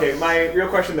 No, okay. My real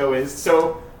question though is,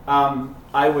 so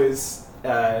I was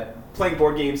playing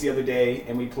board games the other day,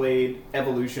 and we played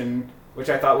Evolution, which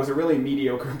I thought was a really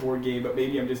mediocre board game, but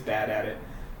maybe I'm just bad at it.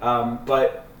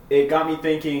 But it got me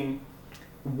thinking,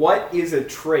 what is a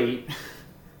trait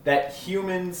that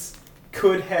humans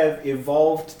could have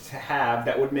evolved to have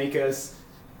that would make us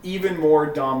even more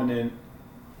dominant?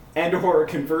 And or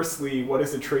conversely, what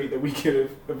is a trait that we could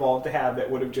have evolved to have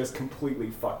that would have just completely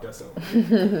fucked us over?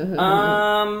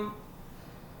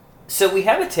 So we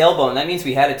have a tailbone. That means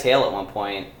we had a tail at one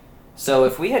point. So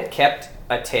if we had kept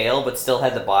a tail but still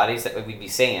had the bodies, that we'd be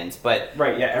Saiyans. But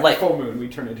Right, yeah, every Like- full moon we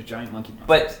turn into giant monkey monsters.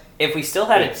 but if we still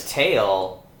had a Yes.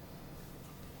 tail,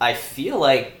 I feel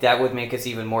like that would make us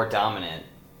even more dominant.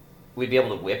 We'd be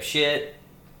able to whip shit.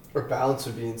 Our balance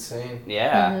would be insane.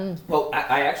 Yeah. Well,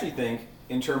 I actually think,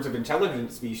 in terms of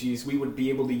intelligent species, we would be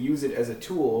able to use it as a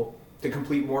tool to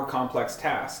complete more complex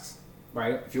tasks,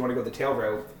 right? If you want to go the tail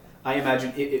route, I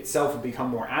imagine it itself would become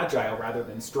more agile rather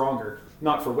than stronger.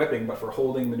 Not for whipping, but for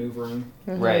holding, maneuvering.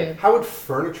 Right. How would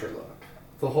furniture look?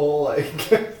 The whole, like,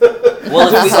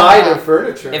 Well, if we- side of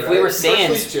furniture, if right? we were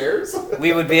saying- Especially chairs.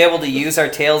 We would be able to use our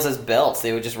tails as belts.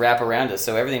 They would just wrap around us,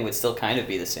 so everything would still kind of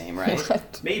be the same, right?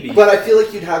 Maybe. But I feel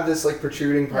like you'd have this, like,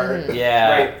 protruding part. Yeah.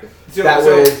 Right. So, That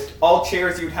so would- all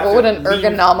chairs you'd have What to would an lean-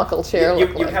 ergonomical chair look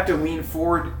You'd like? have to lean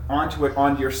forward onto it,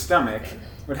 onto your stomach.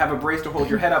 Would have a brace to hold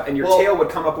your head up, and your Well- tail would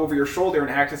come up over your shoulder and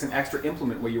act as an extra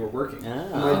implement while you were working.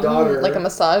 Oh. My daughter, Like a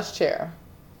massage chair.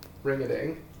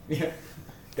 Ring-a-ding, Yeah.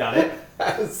 Got it?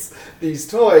 has these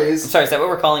toys. I'm sorry, is that what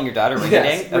we're calling your daughter?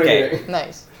 Ring-a-ding? Yes, Okay. ring-a-ding.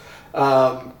 Nice.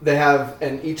 They have,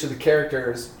 and each of the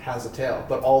characters has a tail,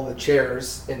 but all the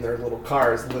chairs in their little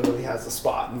cars literally has a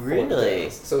spot. for the Really?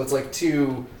 tails. So it's like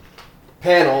 2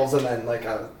 panels and then like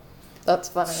a That's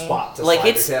funny. spot to Like, slide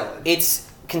it's your tail in. it's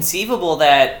conceivable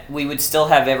that we would still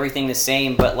have everything the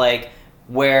same, but like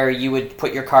where you would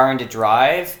put your car into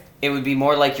drive, it would be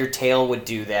more like your tail would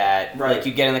do that. Right. Like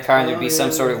you get in the car and there'd be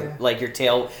some sort of like your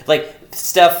tail, like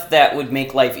stuff that would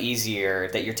make life easier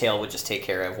that your tail would just take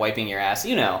care of, wiping your ass,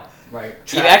 you know. Right.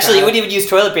 You actually you wouldn't even use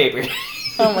toilet paper.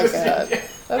 Oh my god.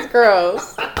 That's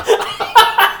gross.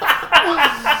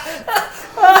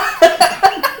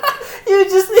 you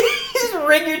just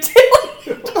ring your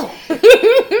tail.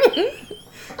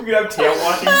 You could have tail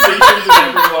washing stations in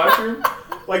every washroom.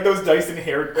 Like those Dyson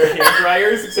hair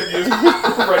dryers, except you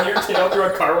just run your tail through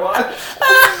a car wash.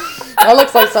 That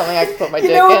looks like something I could put my You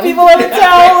dick know when in. people have a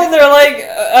towel and they're like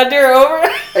under or over?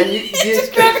 And you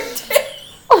just grab your tail.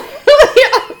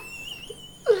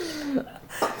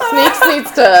 Sneaks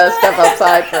needs to step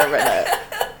outside for a minute.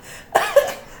 I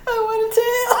want a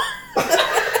tail.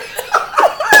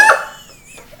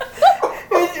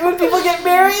 When people get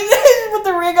married, they put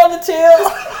the ring on the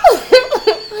tail.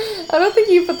 I don't think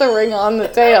you put the ring on the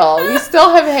tail. You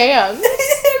still have hands.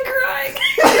 I'm crying.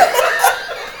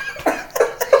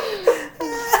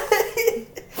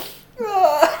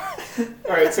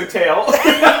 Alright, so tail.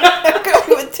 I'm going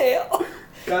with tail.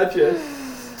 Gotcha.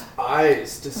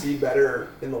 eyes to see better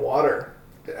in the water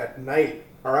at night.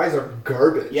 Our eyes are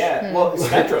garbage. Yeah, well,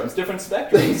 spectrums, different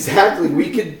spectrums. Exactly.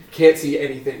 We can't see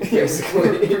anything,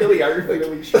 basically. You really are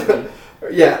really shitty.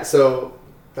 Yeah, so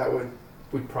that would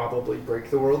probably break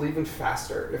the world even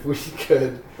faster if we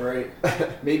could. Right.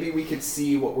 Maybe we could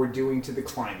see what we're doing to the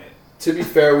climate. To be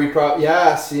fair,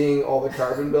 seeing all the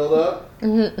carbon buildup.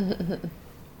 Hear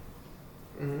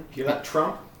that,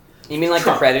 Trump? You mean like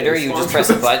Trump the Predator? is You would just press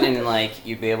a button and like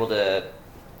you'd be able to,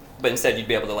 but instead you'd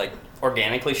be able to like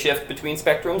organically shift between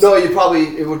spectrums. No,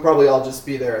 it would probably all just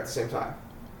be there at the same time,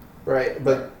 right?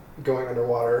 But going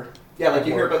underwater. Yeah, like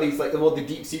you hear about these, like, well, the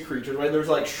deep sea creatures, right? There's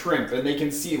like shrimp, and they can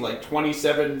see like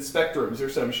 27 spectrums or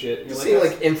some shit. You see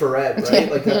like infrared, right?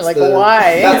 Like that's Like,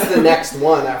 why? That's the next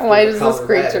one after. Why the does this color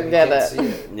creature red. You get can't it? see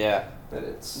it. Yeah. But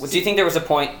it's. Well, do you think there was a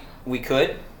point we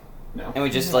could, No. and we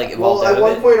just like evolved Well, out at of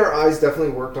one it? point our eyes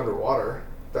definitely worked underwater.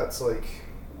 That's like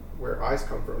where eyes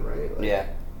come from, right? Like, Yeah.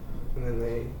 And then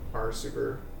they are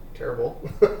super terrible.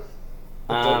 They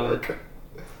don't work.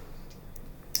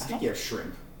 Speaking of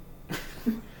shrimp,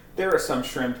 there are some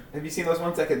shrimp. Have you seen those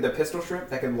ones the pistol shrimp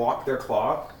that can lock their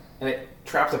claw and it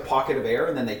traps a pocket of air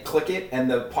and then they click it and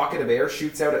the pocket of air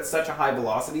shoots out at such a high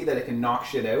velocity that it can knock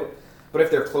shit out. But if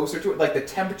they're closer to it, like the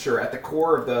temperature at the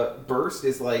core of the burst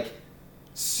is like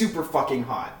super fucking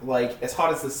hot, like as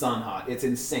hot as the sun hot. It's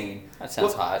insane. That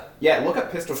sounds Look- hot. Yeah, look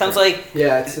up pistol Sounds shrimp. like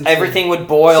Yeah, it's insane. everything would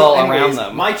boil So anyways, around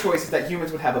them. My choice is that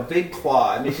humans would have a big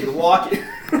claw and they could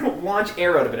launch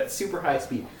air out of it at super high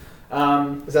speed.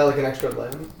 Is that like an extra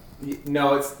limb?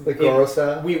 No, it's Like Goro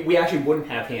style? we actually wouldn't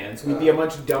have hands. We'd be a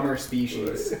much dumber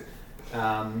species.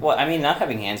 Well, I mean, not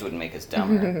having hands wouldn't make us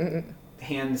dumber.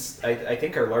 Hands, I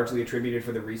think, are largely attributed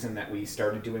for the reason that we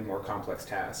started doing more complex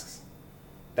tasks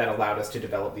that allowed us to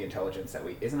develop the intelligence that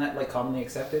we. Isn't that like commonly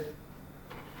accepted?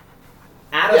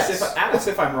 Add us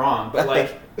if I'm wrong, but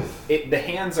like the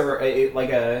hands are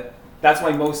that's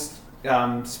why most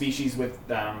species with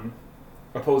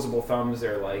opposable thumbs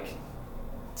are like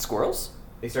Squirrels?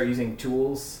 they start using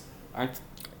tools. Aren't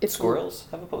It's squirrels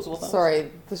have opposable thumbs?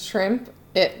 Sorry, the shrimp.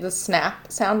 The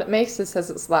snap sound it makes. It says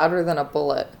it's louder than a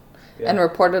bullet, and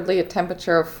reportedly a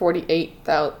temperature of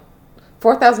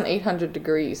 4,800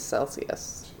 degrees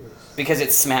Celsius. Because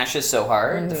it smashes so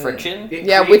hard, the friction. It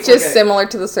Yeah, creates which is like a- similar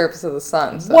to the surface of the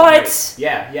sun. So. What?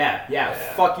 Yeah.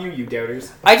 Fuck you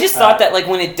doubters. I just thought that like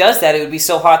when it does that, it would be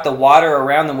so hot the water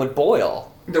around them would boil.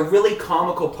 The really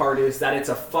comical part is that it's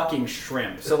a fucking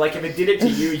shrimp. So, like, if it did it to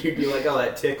you, you'd be like, oh,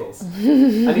 that tickles. I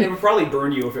mean, it would probably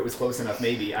burn you if it was close enough,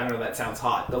 maybe. I don't know, that sounds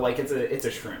hot. But, like, it's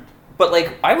a shrimp. But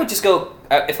like I would just go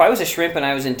if I was a shrimp and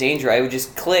I was in danger, I would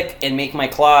just click and make my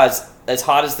claws as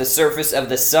hot as the surface of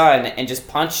the sun and just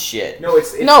punch shit. No,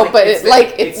 it's No, like, but it's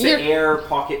the you're- air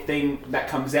pocket thing that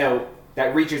comes out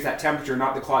that reaches that temperature,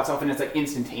 not the claw itself, and it's, like,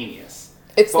 instantaneous.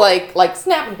 It's But- like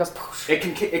snap and it goes. Poosh.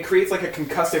 It creates, like, a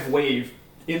concussive wave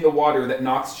in the water that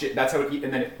knocks shit. That's how it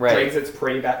and then it Right. drags its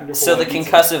prey back into. So the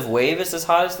concussive wave is as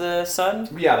hot as the sun?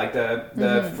 Yeah, like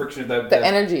the friction, The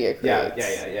energy it Yeah,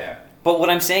 creates. yeah. But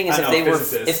what I'm saying is, I know,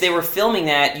 physicists. if they were filming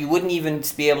that, you wouldn't even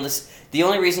be able to. The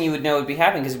only reason you would know it would be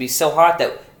happening because it'd be so hot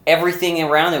that everything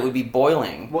around it would be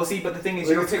boiling. Well, see, but the thing is,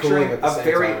 Like you're it's picturing cooling at the a same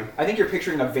very. time. I think you're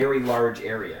picturing a very large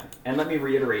area, and let me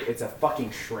reiterate, it's a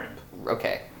fucking shrimp.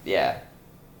 Okay, yeah.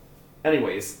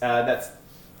 Anyways, that's.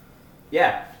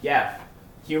 Yeah.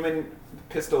 Human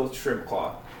pistol shrimp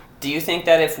claw. Do you think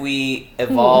that if we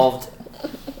evolved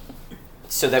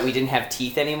so that we didn't have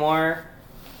teeth anymore,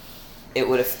 it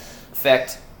would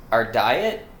affect our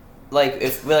diet? Like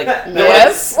if we like.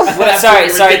 Yes. Sorry.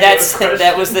 Ridiculous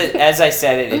That was the. As I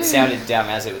said it, it sounded dumb.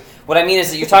 As it. What I mean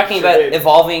is that you're talking about Sure did.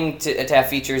 evolving to have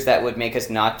features that would make us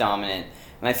not dominant,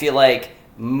 and I feel like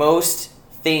most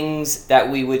things that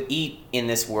we would eat in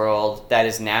this world that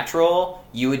is natural,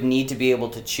 you would need to be able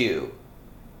to chew.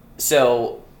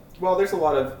 So Well, there's a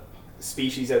lot of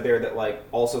species out there that like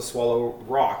also swallow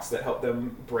rocks that help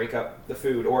them break up the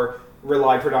food, or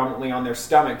rely predominantly on their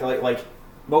stomach. Like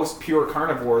most pure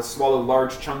carnivores swallow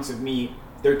large chunks of meat.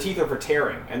 Their teeth are for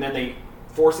tearing, and then they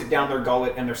force it down their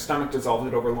gullet, and their stomach dissolves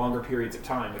it over longer periods of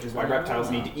time, which is why reptiles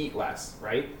need to eat less,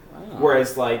 right?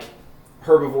 Whereas like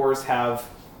herbivores have,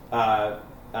 I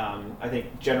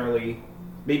think generally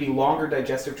maybe longer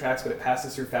digestive tracts, but it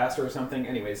passes through faster or something.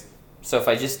 Anyways. So if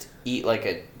I just eat like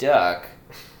a duck,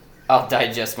 I'll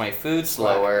digest my food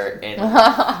slower and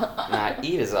not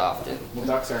eat as often. Well,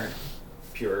 ducks aren't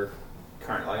pure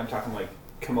carnivore. Like, I'm talking like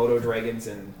Komodo dragons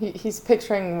and He's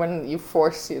picturing when you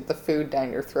force the food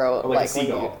down your throat, like a when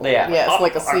seagull. Yeah. Yes,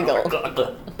 like a seagull.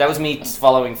 That was me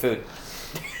swallowing food.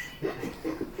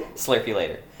 Slurp you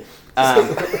later.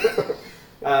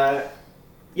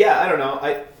 Yeah, I don't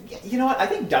know. You know what? I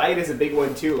think diet is a big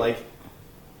one too. Like,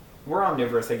 we're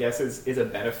omnivorous, I guess, is a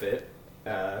benefit.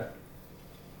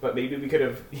 But maybe we could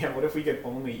have. Yeah, what if we could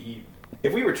only eat?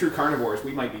 If we were true carnivores,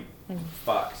 we might be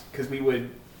fucked because we would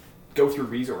go through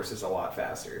resources a lot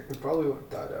faster. We probably would have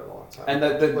died out a long time.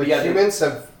 And humans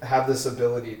have this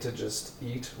ability to just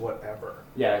eat whatever.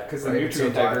 Yeah, because Right, the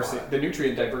survive on it.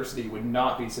 nutrient diversity would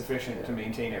not be sufficient to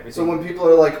maintain everything. So when people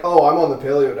are like, "Oh, I'm on the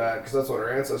paleo diet because that's what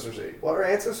our ancestors ate," well, our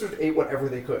ancestors ate whatever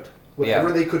they could,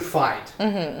 whatever they could find.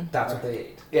 That's what they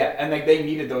ate. Yeah, and like they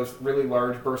needed those really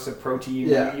large bursts of protein,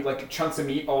 Yeah. eat like chunks of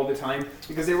meat all the time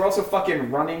because they were also fucking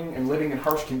running and living in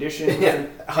harsh conditions. Yeah,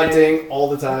 hunting all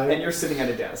the time. And you're sitting at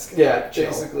a desk. Yeah, like, chill.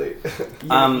 basically.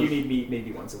 You need meat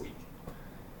maybe once a week.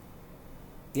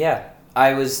 Yeah,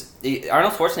 Arnold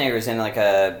Schwarzenegger was in like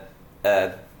a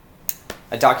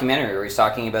documentary where he's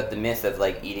talking about the myth of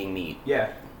like eating meat. Yeah,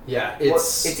 Yeah,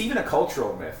 it's even a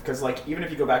cultural myth because like even if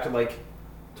you go back to like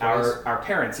our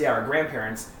parents, our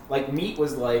grandparents, like meat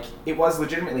was like it was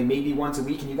legitimately maybe once a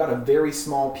week, and you got a very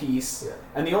small piece. Yeah.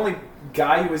 And the only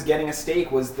guy who was getting a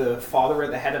steak was the father at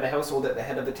the head of the household at the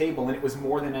head of the table, and it was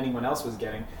more than anyone else was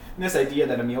getting. And this idea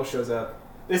that a meal shows up.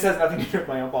 This has nothing to do with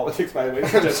my own politics, by the way.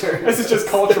 This is just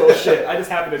cultural shit. I just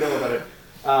happen to know about it.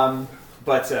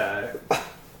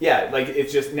 Yeah, like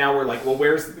it's just now we're like, well,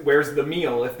 where's the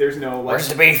meal if there's no like Where's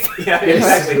the beef? Yeah,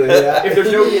 exactly.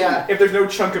 Yeah. If there's no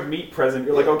chunk of meat present,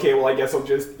 you're like, okay, well, I guess I'll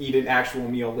just eat an actual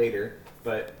meal later.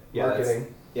 But yeah,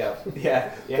 Marketing. Yeah.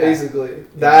 Basically,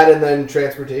 that and then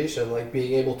transportation, like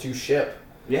being able to ship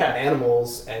Yeah.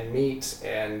 animals and meat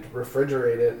and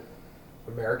refrigerate it.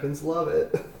 Americans love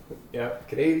it. Yeah.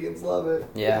 Canadians love it.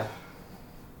 Yeah.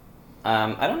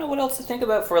 I don't know what else to think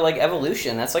about for like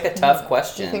evolution. That's like a tough Do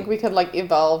question. you think we could like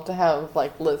evolve to have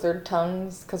like lizard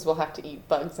tongues because we'll have to eat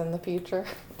bugs in the future?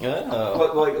 Oh.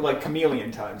 But like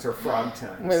chameleon tongues or frog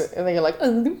tongues. And then you're like,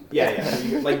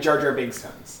 Yeah. Like Jar Jar Binks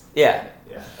tongues. Yeah.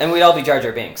 Yeah. And we'd all be Jar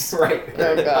Jar Binks. Right.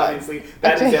 Oh, God. Obviously,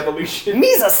 that is evolution.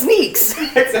 Misa sneaks.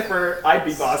 Except for I'd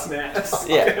be Boss Nass.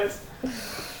 Yeah.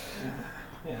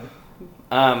 Yeah.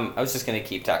 I was just gonna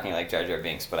keep talking like Jar Jar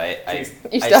Binks, but I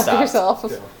you I stopped stopped. yourself.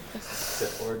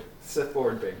 So, Sith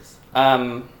Lord Binks.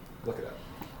 Um, Look it up.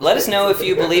 Let us know if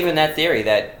you believe in that theory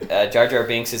that Jar Jar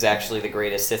Binks is actually the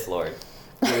greatest Sith Lord.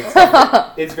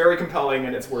 It's very compelling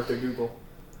and it's worth a Google.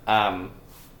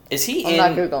 Is he I'm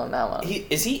not Googling that one.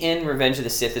 Is he in Revenge of the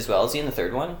Sith as well? Is he in the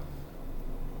third one?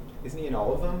 Isn't he in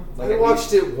all of them? I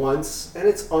watched it once, and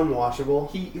it's unwatchable.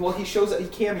 He shows he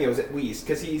cameos at least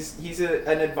because he's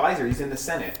an advisor. He's in the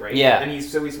Senate, right? Yeah, and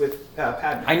he's with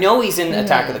Padme. I know he's in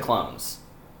Attack of the Clones.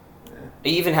 Yeah.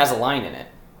 He even has a line in it.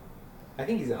 I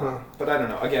think he's in, but I don't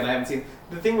know. Again, I haven't seen.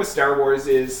 The thing with Star Wars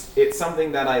is it's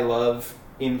something that I love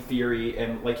in theory,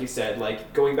 and like you said,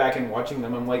 like going back and watching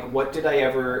them, I'm like, what did I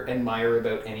ever admire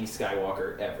about any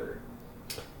Skywalker ever?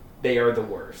 They are the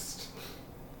worst.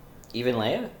 Even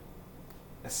Leia?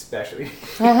 Especially.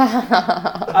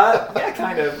 Yeah,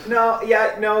 kind of. Even.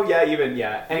 Anyways,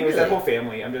 Really? that whole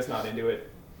family, I'm just not into it.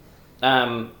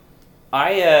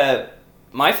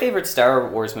 My favorite Star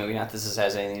Wars movie, not that this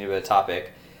has anything to do with the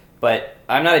topic, but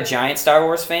I'm not a giant Star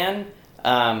Wars fan.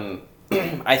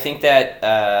 I think that,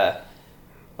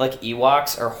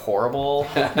 Ewoks are horrible.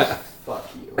 Fuck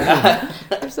you.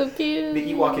 They're so cute.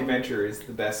 The Ewok Adventure is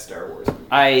the best Star Wars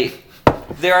movie.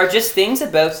 There are just things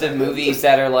about the movies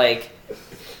that are like,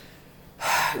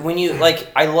 when you,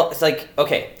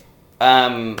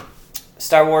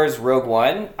 Star Wars Rogue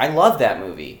One, I love that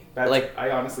movie. I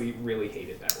honestly really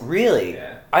hated that one. Really?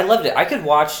 Yeah. I loved it. I could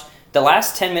watch the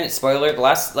last 10 minutes, spoiler, the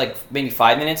last, maybe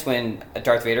 5 minutes when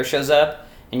Darth Vader shows up,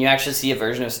 and you actually see a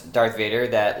version of Darth Vader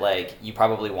that, you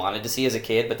probably wanted to see as a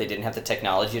kid, but they didn't have the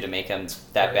technology to make him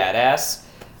that badass.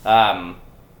 But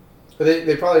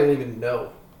they probably didn't even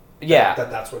know Yeah.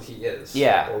 that's what he is.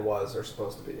 Yeah. Or was, or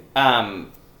supposed to be.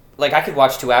 I could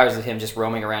watch 2 hours of him just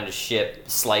roaming around his ship,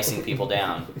 slicing people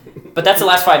down. But that's the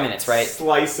last 5 minutes, right?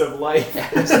 Slice of life. Yeah.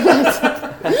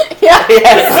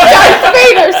 Yes. Darth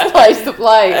Vader slice of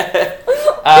life.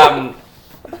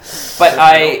 But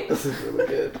This is really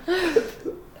good.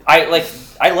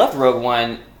 I loved Rogue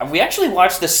One. We actually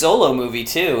watched the Solo movie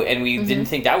too, and we didn't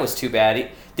think that was too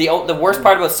bad. The worst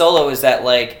part about Solo is that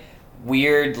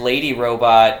weird lady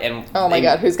robot and Oh my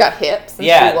god, who's got hips and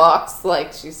Yeah. she walks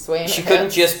like she's swaying. She her couldn't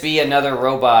hips. just be another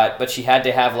robot, but she had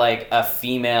to have a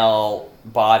female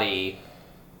body.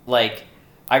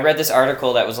 I read this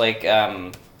article that was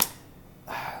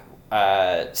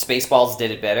Spaceballs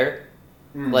did it better.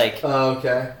 Oh,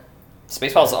 okay.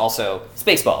 Spaceballs also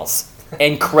Spaceballs.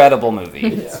 Incredible movie.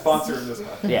 Yeah. Sponsor of this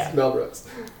podcast. Yeah. Mel Brooks.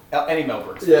 Any Mel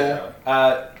Brooks. Yeah.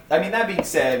 That being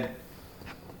said,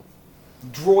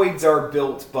 droids are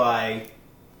built by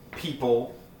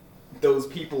people. Those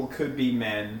people could be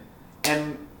men.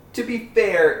 And to be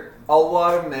fair, a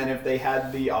lot of men, if they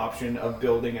had the option of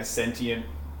building a sentient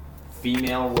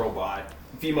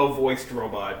female-voiced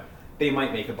robot, they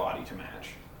might make a body to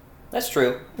match. That's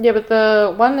true. Yeah, but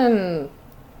the one in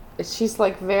she's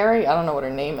very I don't know what her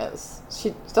name is.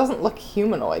 She doesn't look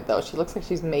humanoid though. She looks like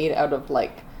she's made out of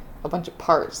a bunch of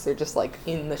parts. They're just in the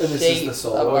And this is shape the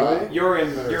Solo of movie? You're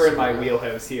in my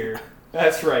wheelhouse here.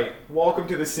 That's right. Welcome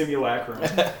to the simulacrum,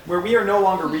 where we are no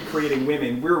longer recreating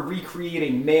women. We're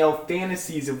recreating male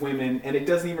fantasies of women, and it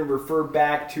doesn't even refer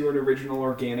back to an original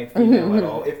organic female at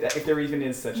all, if there even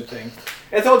is such a thing.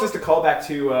 It's all just a callback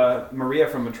to Maria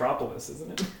from Metropolis,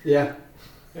 isn't it? Yeah.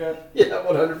 Yeah. Yeah,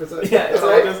 100%. Yeah, it's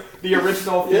all Right? just the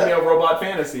original female robot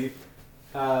fantasy.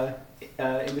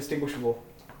 Indistinguishable.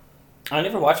 I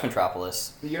never watched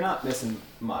Metropolis. You're not missing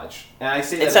much. And I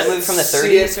say It's that that movie from the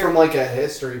See it 30s from a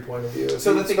history point of view.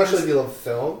 So the thing especially is- if you love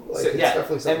film, So, it's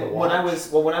definitely something and to when watch.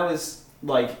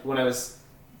 I was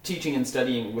teaching and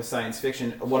studying with science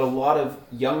fiction, what a lot of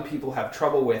young people have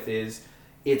trouble with is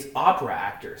it's opera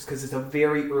actors because it's a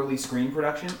very early screen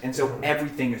production, and so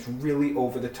everything is really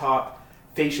over the top,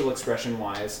 facial expression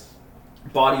wise,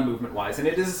 body movement wise, and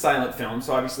it is a silent film,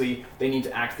 so obviously they need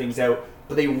to act things out.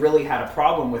 But they really had a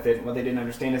problem with it, and what they didn't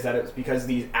understand is that it was because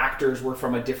these actors were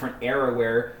from a different era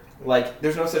where,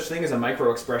 there's no such thing as a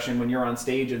micro expression when you're on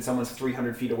stage and someone's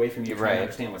 300 feet away from you trying Right. to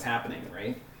understand what's happening,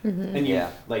 right? Mm-hmm. And you, Yeah.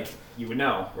 you would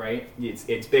know, right?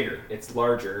 It's bigger, it's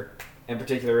larger, and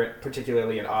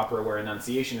particularly in opera where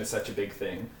enunciation is such a big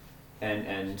thing,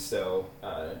 and so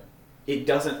it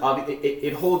doesn't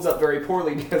it holds up very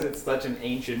poorly because it's such an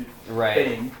ancient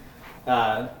thing.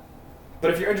 But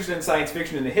if you're interested in science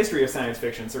fiction and the history of science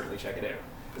fiction, certainly check it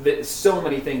out. So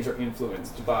many things are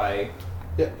influenced by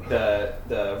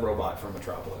the robot from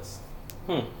Metropolis.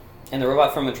 And the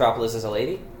robot from Metropolis is a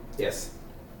lady? Yes.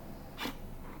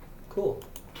 Cool.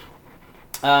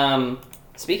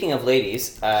 Speaking of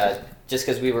ladies, just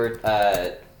because we were,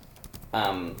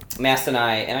 Mast and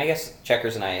I guess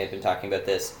Checkers and I had been talking about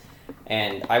this,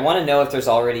 And I want to know if there's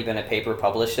already been a paper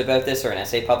published about this or an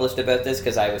essay published about this,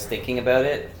 because I was thinking about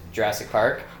it. Jurassic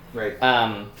Park. Right.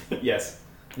 Yes.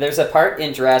 There's a part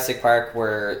in Jurassic Park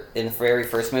where, in the very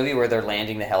first movie, where they're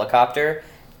landing the helicopter,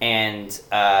 and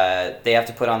they have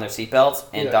to put on their seatbelts,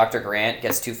 and Dr. Grant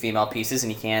gets 2 female pieces,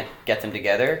 and he can't get them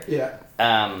together. Yeah.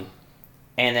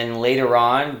 And then later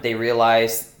on, they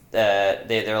realize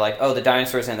they're like, oh, the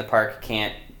dinosaurs in the park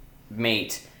can't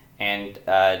mate. And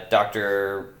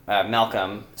Dr.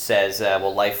 Malcolm says,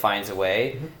 well, life finds a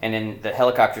way. Mm-hmm. And in the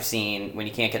helicopter scene, when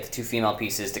he can't get the 2 female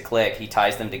pieces to click, he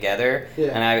ties them together. Yeah.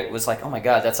 And I was like, oh my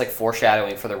god, that's like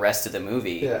foreshadowing for the rest of the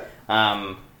movie. Yeah.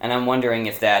 And I'm wondering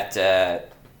if that, I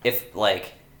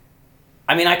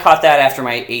caught that after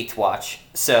my 8th watch,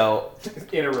 so...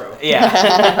 In a row.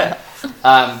 Yeah.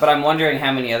 But I'm wondering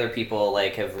how many other people,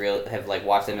 have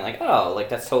watched it and like, oh,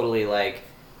 that's totally,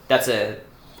 that's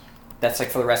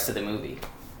for the rest of the movie.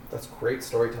 That's great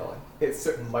storytelling. It's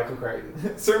Michael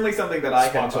Crichton. Certainly something that I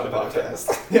can sponsor the podcast.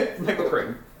 Michael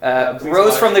Crichton.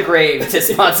 Rose from the grave to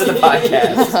sponsor the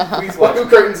podcast. Please watch Michael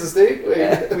Crichton's estate.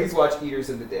 Please watch Eaters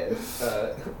of the Dead.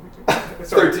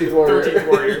 13th Warrior. 13th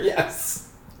Warrior. Yes.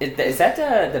 Is that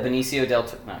the Benicio del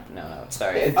Toro? No,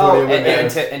 sorry. You're going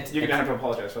to have to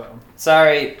apologize for that one.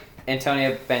 Sorry,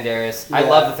 Antonio Banderas. Yeah. I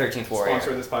love the 13th Warrior.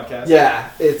 Sponsor this podcast. Yeah,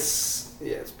 it's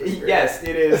pretty great. Yes,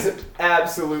 it is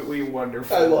absolutely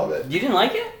wonderful. I love it. You didn't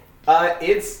like it?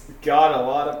 It's got a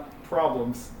lot of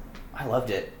problems. I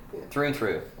loved it. Through and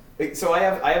through. So I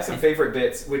have some favorite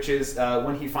bits, which is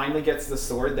when he finally gets the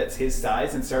sword that's his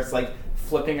size and starts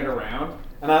flipping it around.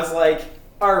 And I was like,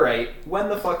 alright, when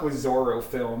the fuck was Zorro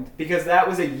filmed? Because that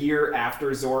was a year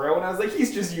after Zorro, and I was like,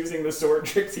 he's just using the sword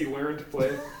tricks he learned to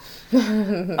play.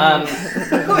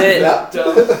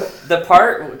 The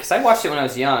part, because I watched it when I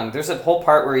was young, there's a whole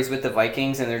part where he's with the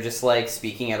Vikings and they're just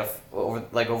speaking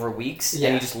over weeks,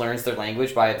 and he just learns their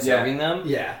language by observing them.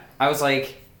 Yeah. I was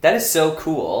like, that is so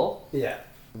cool. Yeah.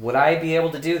 Would I be able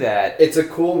to do that? It's a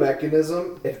cool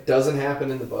mechanism. It doesn't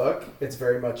happen in the book. It's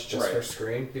very much just for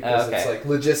screen, because it's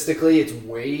logistically it's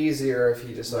way easier if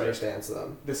he just understands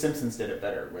them. The Simpsons did it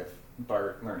better with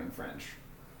Bart learning French.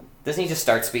 Doesn't he just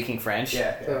start speaking French?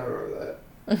 Yeah. I don't remember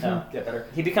that. No, get better.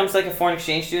 He becomes a foreign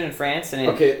exchange student in France, and and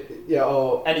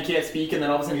he can't speak, and then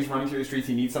all of a sudden he's running through the streets.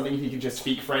 He needs something. He can just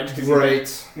speak French.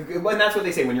 Right. And that's what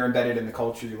they say, when you're embedded in the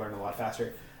culture, you learn a lot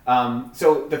faster.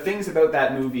 So the things about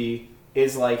that movie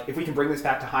is if we can bring this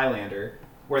back to Highlander,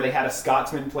 where they had a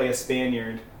Scotsman play a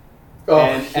Spaniard.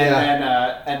 And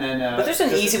then. But there's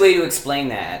an easy way to explain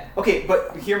that. Okay,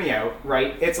 but hear me out,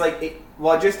 right? It's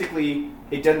logistically,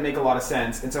 it doesn't make a lot of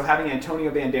sense, and so having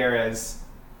Antonio Banderas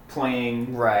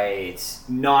playing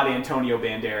not Antonio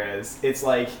Banderas, it's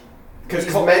because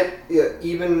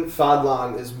even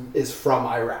Fadlan is from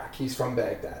Iraq. He's from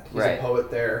Baghdad. He's a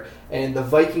poet there, and the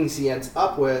Vikings he ends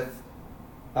up with,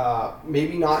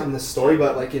 maybe not in the story,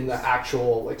 but in the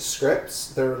actual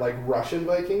scripts, they're Russian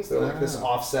Vikings. They're this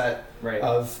offset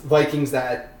of Vikings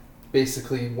that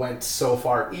basically went so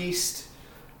far east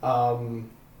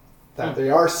that they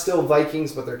are still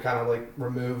Vikings, but they're kind of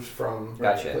removed from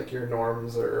your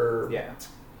norms or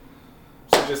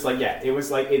So just it was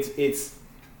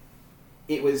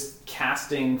it was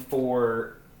casting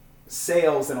for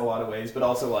sales in a lot of ways, but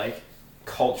also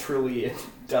culturally it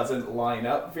doesn't line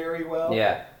up very well.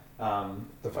 Yeah.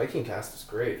 The Viking cast is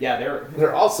great. Yeah,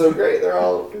 they're all so great. They're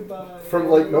all from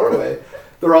Norway.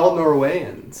 They're all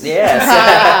Norwayans. Yes.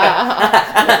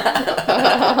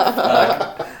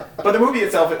 But the movie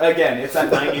itself, again, it's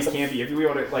that 90s campy. If you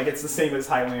want to, it's the same as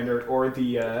Highlander or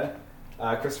the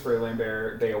Christopher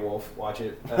Lambert Beowulf. Watch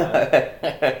it.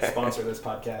 Sponsor this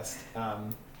podcast.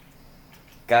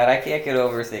 God, I can't get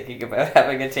over thinking about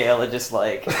having a tail and just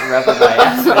rubbing my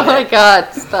ass with Oh my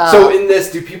god, stop. So in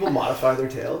this, do people modify their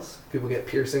tails? People get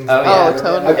piercings? Oh, yeah.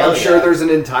 Totally. I'm sure there's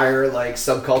an entire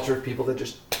subculture of people that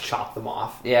just chop them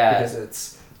off. Yeah.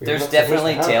 Because there's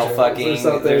definitely tail fucking.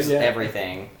 There's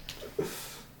everything.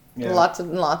 Yeah. Lots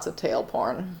of tail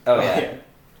porn. Oh yeah.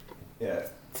 Yeah.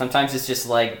 Sometimes it's just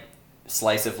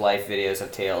slice of life videos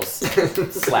of tails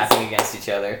slapping against each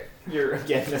other. You're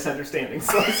again misunderstanding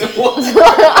Slice of Life.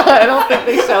 I don't think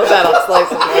they show that on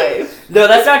Slice of Life. No,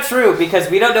 that's not true, because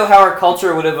we don't know how our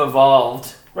culture would have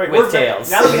evolved with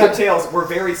tails. Now that we have tails, we're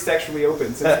very sexually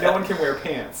open, since no one can wear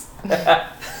pants.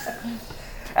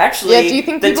 Actually, do you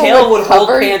think the tail would hold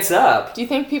pants up. Do you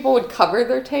think people would cover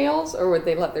their tails, or would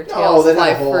they let their tails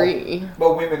fly free?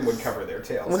 Well, women would cover their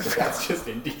tails, but that's just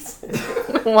indecent.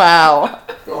 Wow.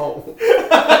 Oh.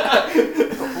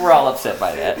 We're all upset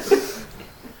by that.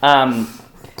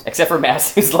 Except for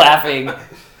Mass, who's laughing.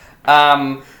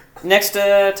 Next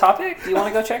topic. Do you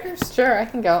want to go, Checkers? Sure, I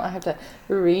can go. I have to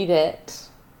read it.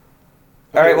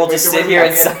 All right, we'll just sit here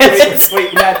in silence.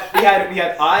 Wait, we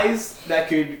had eyes that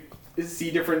could see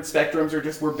different spectrums or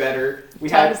just were better. We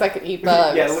Tongues had that could eat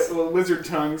bugs. yeah, lizard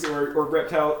tongues or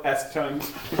reptile-esque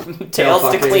tongues. Tails to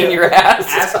fucking- clean your ass.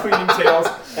 Ass cleaning tails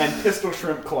and pistol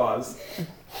shrimp claws.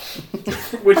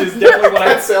 Which is definitely what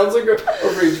I That sounds like a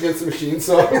Rage Against the Machine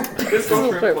song. pistol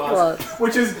shrimp Shrimp claws. claws.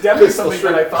 Which is definitely Pistol something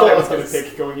that I shrimp thought I was going claws. to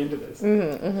pick going into this.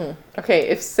 Okay,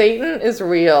 if Satan is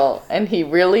real and he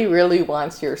really, really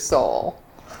wants your soul,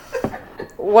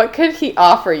 what could he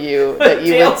offer you that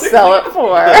you would sell it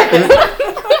for?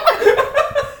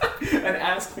 An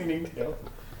ass cleaning tail.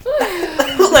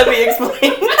 Let me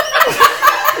explain.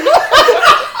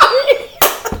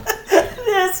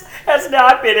 This has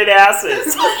not been an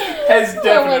asses. Has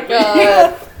Oh my definitely.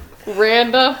 god.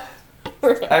 Random.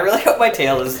 I really hope my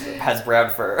tail has brown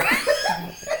fur.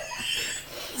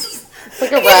 It's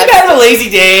like a I'm rat. having a lazy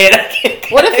day. And I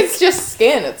can't What if it's just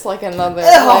skin? It's like another.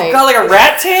 Oh like, god, like a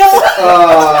rat tail?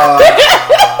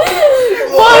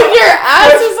 well, if your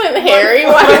ass isn't hairy,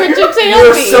 why would your tail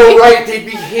You're be? so right. They'd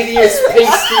be hideous,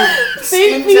 pasty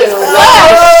skin They'd be tails.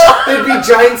 flesh. They'd be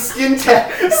giant skin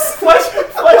tags. Flesh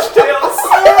tails.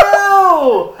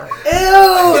 Ew!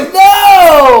 Ew!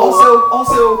 No!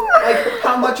 Also, like,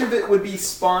 how much of it would be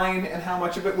spine and how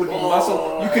much of it would be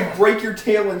muscle? You could break your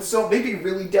tail and so they'd be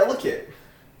really delicate,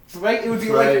 right? It would be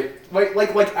Right.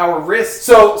 like our wrists.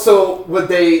 So would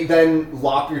they then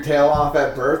lop your tail off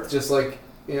at birth, just like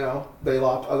they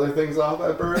lop other things off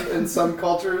at birth in some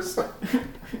cultures?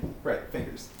 Right,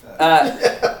 fingers.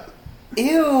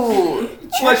 Ew!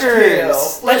 Flesh Checkers! tail.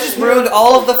 That just ruined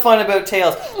all of the fun about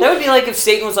tails. That would be like if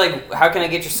Satan was like, how can I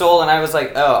get your soul? And I was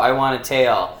like, oh, I want a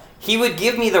tail. He would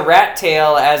give me the rat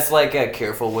tail as like a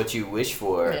careful what you wish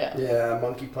for. Yeah. Yeah,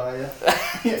 monkey pie.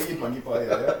 Yeah, you'd monkey paw,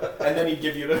 yeah. And then he'd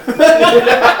give you the.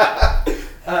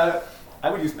 I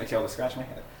would use my tail to scratch my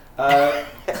head.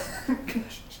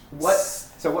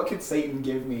 What could Satan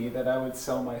give me that I would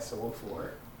sell my soul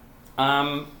for?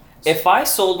 If I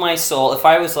sold my soul, if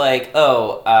I was like,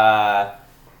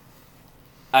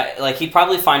 he'd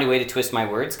probably find a way to twist my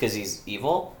words because he's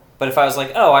evil. But if I was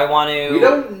like, oh, I want to... We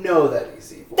don't know that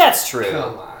he's evil. That's true.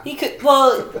 Come on. He could,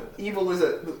 well... Evil is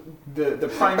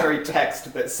the primary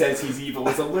text that says he's evil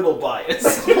is a little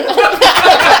biased.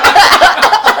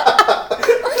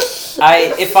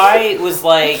 If I was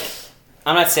like...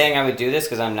 I'm not saying I would do this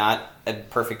because I'm not a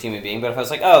perfect human being, but if I was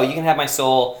like, oh, you can have my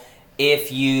soul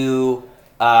if you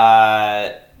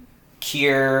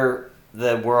cure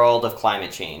the world of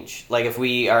climate change. Like, if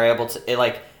we are able to...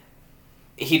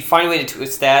 he'd find a way to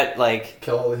twist that, like...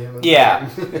 Kill all the humans. Yeah.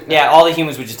 Yeah, all the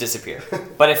humans would just disappear.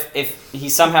 But if he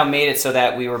somehow made it so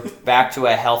that we were back to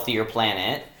a healthier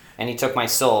planet, and he took my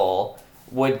soul,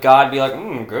 would God be like,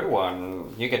 good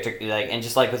one. You get to, and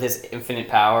just like with his infinite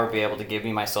power, be able to give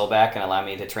me my soul back and allow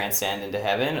me to transcend into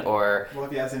heaven? Or... Well,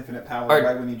 if he has infinite power, Or-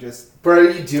 why wouldn't he just... But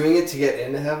are you doing it to get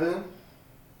into heaven?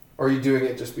 Or are you doing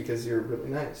it just because you're really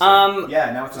nice?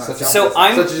 Yeah, now it's not... So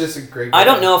I'm- such just a great I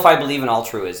don't guy. know if I believe in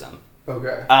altruism.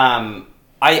 Okay.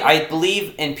 I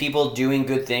believe in people doing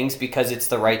good things because it's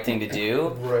the right thing to do.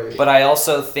 Right. But I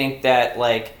also think that,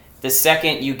 the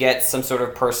second you get some sort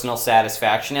of personal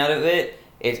satisfaction out of it,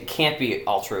 it can't be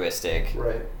altruistic.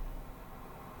 Right.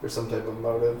 There's some type of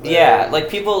motive there. Yeah,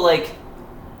 people,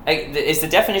 is the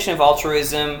definition of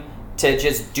altruism to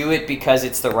just do it because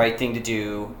it's the right thing to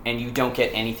do and you don't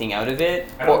get anything out of it?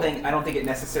 I don't think it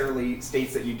necessarily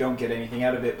states that you don't get anything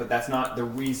out of it, but that's not the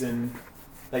reason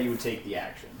that you would take the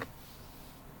action.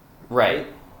 Right.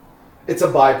 It's a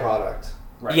byproduct.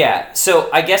 Right. Yeah, so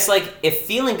I guess, if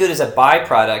feeling good is a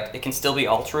byproduct, it can still be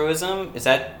altruism? Is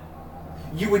that...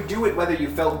 You would do it whether you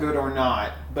felt good or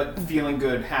not, but feeling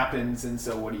good happens, and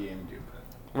so what are you going to do with it?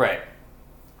 Right.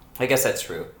 I guess that's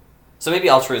true. So maybe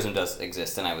altruism does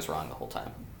exist, and I was wrong the whole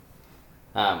time.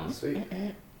 Sweet.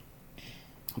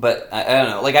 But I don't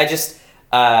know. I just...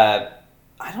 I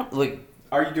don't...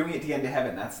 Are you doing it to get into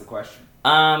heaven? That's the question.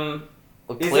 Well,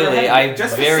 Is clearly, there a I heaven?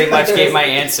 Just very because much Satan gave my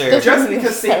exists- answer. Just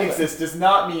because Satan exists does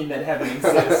not mean that heaven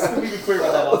exists. Let me be clear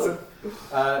about that also.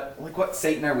 What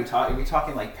Satan are we talking? Are we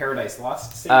talking Paradise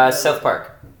Lost Satan? South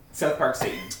Park. South Park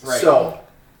Satan. Right. So,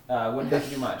 wouldn't have to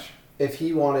do much. if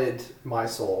he wanted my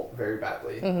soul very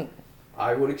badly,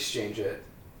 I would exchange it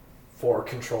for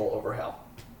control over hell.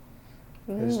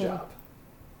 His job.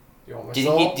 You want my Do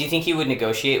soul? you think he would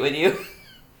negotiate with you?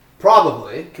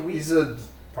 Probably. Can we- He's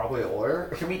probably a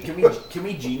lawyer. Can we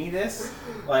genie this?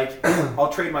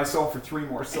 I'll trade my soul for 3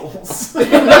 more souls.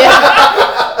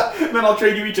 Yeah. Then I'll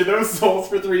trade you each of those souls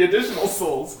for 3 additional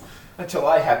souls until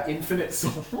I have infinite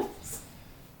souls.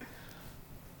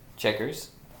 Checkers,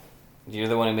 you're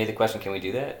the one who made the question. Can we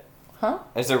do that? Huh?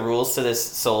 Is there rules to this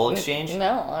soul exchange?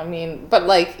 No, I mean, but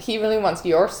like, he really wants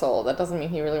your soul. That doesn't mean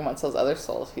he really wants those other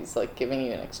souls. He's like giving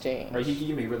you an exchange. Right, he could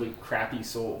give me really crappy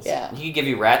souls. Yeah. He could give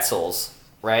you rat souls,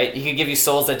 right? He could give you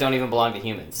souls that don't even belong to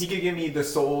humans. He could give me the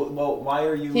soul. Well, why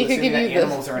are you He could assuming give that you the-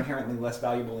 animals are inherently less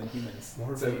valuable than humans?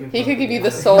 He could give you the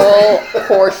soul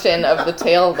portion of the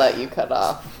tail that you cut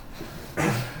off.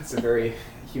 It's a very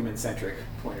human-centric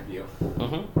point of view.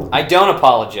 I don't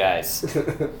apologize.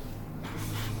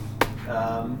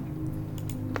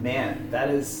 Man, that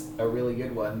is a really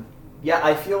good one. Yeah,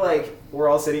 I feel like we're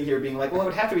all sitting here being like, well, it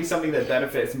would have to be something that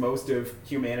benefits most of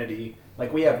humanity.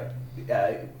 Like, we have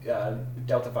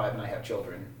Delta 5 and I have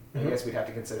children. I guess we'd have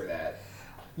to consider that.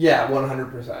 Yeah,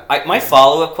 100%. My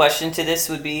follow-up question to this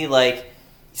would be like,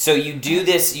 so you do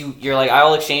this, you're like, I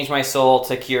will exchange my soul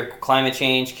to cure climate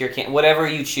change, cure cancer, whatever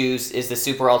you choose is the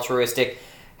super altruistic.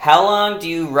 How long do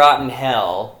you rot in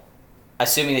hell,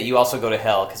 assuming that you also go to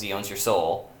hell because he owns your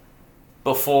soul,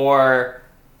 before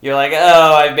you're like,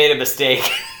 oh, I made a mistake.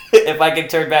 If I could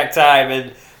turn back time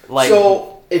and like.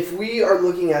 So if we are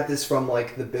looking at this from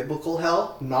like the biblical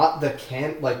hell, not the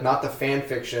not the fan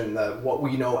fiction, the what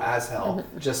we know as hell,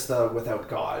 just the without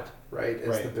God, right?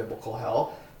 Is the biblical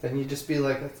hell. Then you just be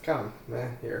like, let's come,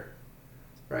 here,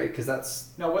 right? Because that's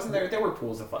No, wasn't there? There were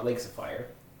pools of lakes of fire.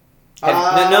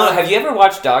 Have you ever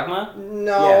watched Dogma?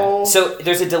 No. Yeah. So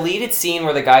there's a deleted scene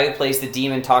where the guy who plays the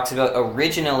demon talks about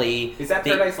originally. Is that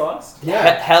Paradise Lost?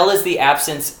 Yeah. Hell is the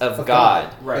absence of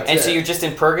God. Right. And so you're just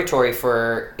in purgatory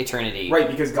for eternity. Right,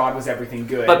 because God was everything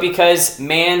good. But because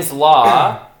man's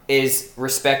law is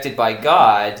respected by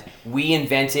God, we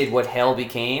invented what hell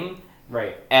became.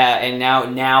 Right. And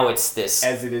now it's this.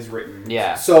 As it is written.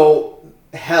 Yeah. So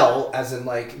hell, as in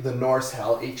like the Norse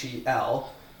hell,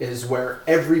 Hel, is where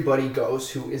everybody goes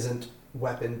who isn't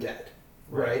weapon dead,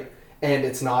 right? And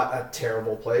it's not a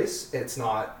terrible place. It's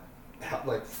not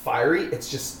like fiery.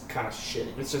 It's just kind of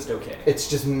shitty. It's just okay.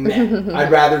 It's just meh.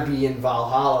 I'd rather be in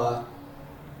Valhalla,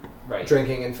 Right.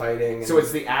 drinking and fighting. So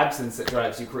it's the absence that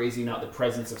drives you crazy, not the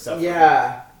presence of suffering.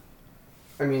 Yeah.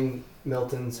 I mean,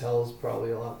 Milton's hell's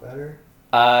probably a lot better.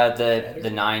 The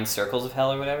 9 circles of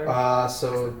hell or whatever.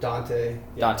 So Dante,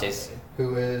 Dante's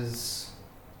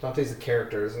Dante's the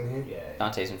character, isn't he? Yeah.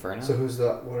 Dante's Inferno. So who's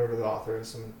whatever the author is,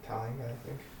 some Italian guy, I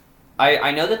think.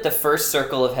 I know that the first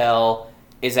circle of hell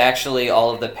is actually all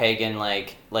of the pagan,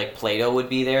 like Plato would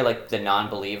be there, like the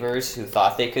non-believers who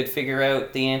thought they could figure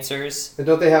out the answers. And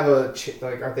don't they have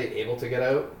aren't they able to get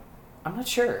out? I'm not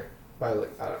sure. By I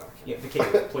don't know. Yeah, the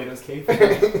cave, Plato's cave.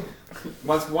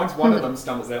 Once one of them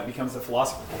stumbles out and becomes a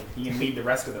philosopher, he can lead the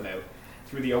rest of them out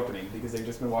through the opening because they've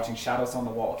just been watching shadows on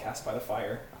the wall cast by the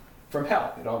fire from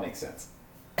hell. It all makes sense.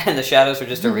 And the shadows are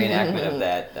just a reenactment of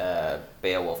that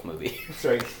Beowulf movie. That's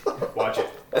right. Watch it.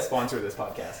 Sponsor this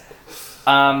podcast.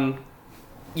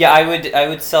 Yeah, I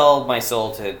would sell my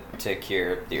soul to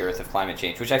cure the Earth of climate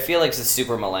change, which I feel like is a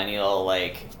super millennial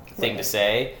thing to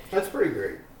say, That's pretty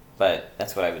great. but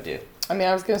that's what I would do. I mean,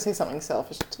 I was going to say something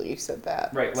selfish until you said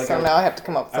that. Right, like so now I have to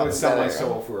come up with I would something sell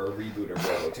my better. soul for a reboot of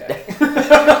Robotech.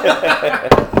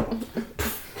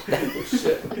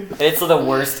 It's the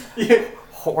worst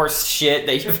horse shit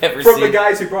that you've ever From seen. the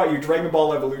guys who brought you Dragon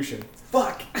Ball Evolution.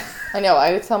 Fuck! I know,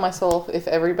 I would sell my soul if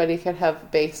everybody could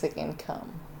have basic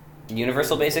income.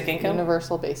 Universal basic income?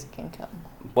 Universal basic income.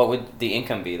 What would the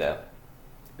income be, though?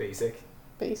 Basic.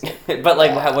 Basic. But,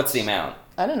 what's the amount?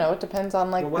 I don't know, it depends on,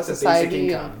 Well, the what's a basic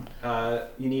society. income?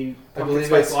 You need I pumpkin believe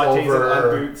spice it's lattes and over-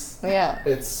 Ugg boots. Yeah. So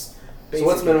Basic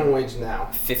what's minimum income. wage now?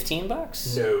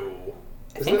 $15? No.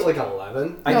 Isn't think- it like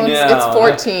 11? I No, think it's No.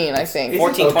 14, I think.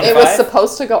 14.25? It was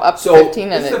supposed to go up to So,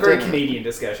 15 and This is it a very didn't. Canadian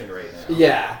discussion right now.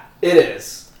 Yeah, it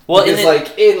is. Well, Because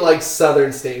in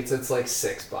southern states, it's like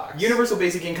 $6. Universal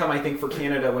basic income, I think, for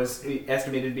Canada was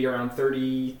estimated to be around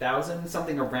 30,000,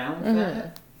 something around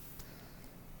that.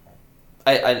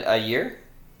 A year?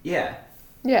 Yeah,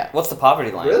 Yeah. What's the poverty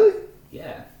line? Really?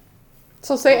 yeah.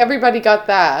 So say everybody got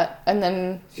that, and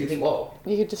then So you think, low.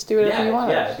 you could just do whatever you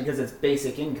wanted. yeah, because it's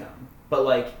basic income.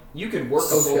 But you could work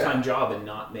a Okay. full-time job and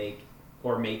not make,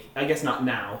 I guess not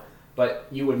now, but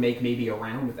you would make maybe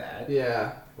around that,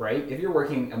 Yeah. right? If you're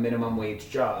working a minimum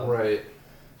wage job, Right.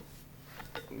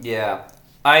 Yeah.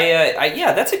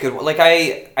 Yeah, that's a good one.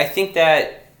 I think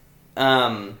that,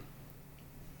 I'm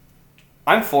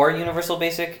for universal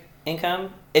basic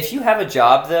income. If you have a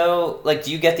job, though,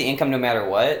 do you get the income no matter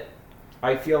what?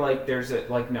 I feel like there's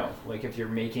no. If you're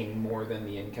making more than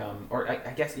the income, or I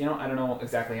guess, I don't know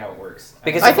exactly how it works.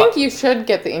 Because I think you should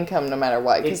get the income no matter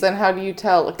what, because It- then how do you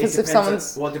tell? It Because if depends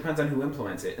someone's... it depends on who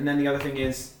implements it. And then the other thing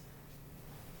is,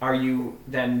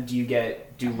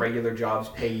 do regular jobs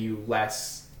pay you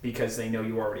less because they know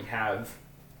you already have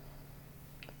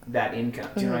that income?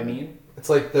 Do you know what I mean? It's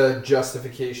like the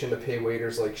justification to pay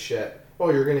waiters like shit.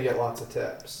 Oh, you're going to get lots of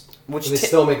tips. Which and they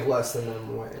still make less than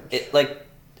minimum wage.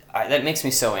 That makes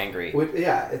me so angry.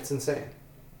 Yeah, it's insane.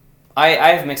 I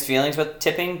have mixed feelings with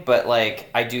tipping, but like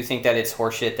I do think that it's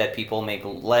horseshit that people make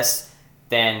less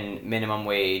than minimum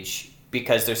wage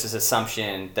because there's this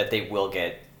assumption that they will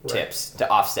get tips to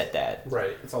offset that.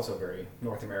 Right. It's also a very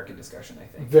North American discussion, I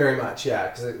think. Very much, yeah.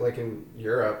 Because like in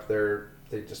Europe,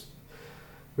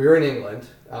 we were in England.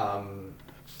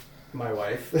 My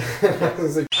wife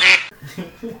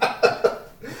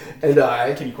and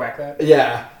I. Can you quack that?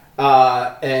 Yeah.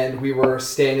 And we were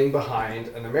standing behind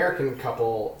an American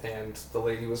couple, and the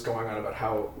lady was going on about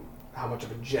how much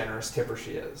of a generous tipper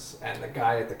she is. And the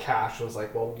guy at the cash was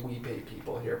like, well, we pay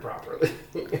people here properly.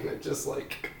 And it just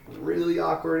like really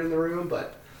awkward in the room,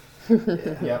 but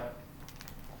yeah. Yep.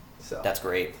 So That's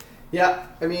great. yeah,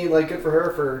 I mean, like, good for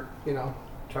her for,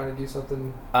 trying to do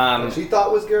something that she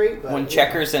thought was great. But, when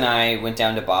Checkers and I went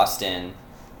down to Boston,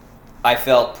 I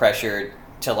felt pressured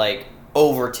to like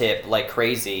over tip like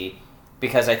crazy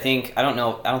because I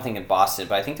don't think in Boston,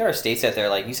 but I think there are states out there,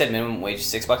 like you said, minimum wage is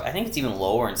 $6. I think it's even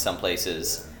lower in some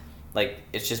places. Like,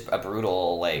 it's just a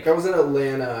brutal, like... I was in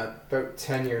Atlanta about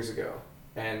 10 years ago,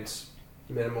 and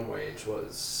minimum wage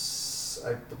was,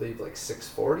 I believe, like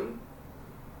 $6.40.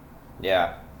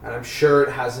 Yeah. And I'm sure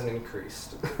it hasn't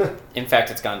increased. In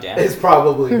fact, it's gone down. It's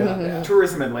probably gone down.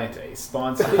 Tourism Atlanta, a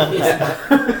sponsor.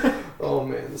 Oh,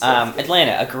 man.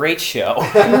 Atlanta, a great show.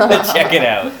 Check it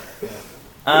out.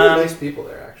 Really nice people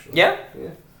there, actually. Yeah? Yeah.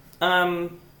 I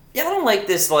don't like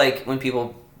this, like, when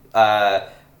people...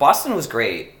 Boston was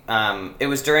great. It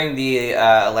was during the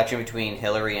election between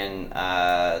Hillary and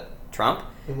Trump,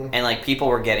 and, like, people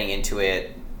were getting into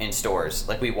it in stores.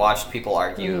 Like, we watched people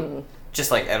argue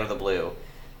just, like, out of the blue.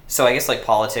 So I guess, like,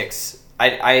 politics...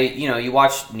 you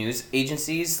watch news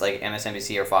agencies, like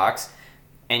MSNBC or Fox,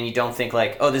 and you don't think,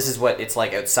 like, oh, this is what it's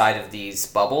like outside of these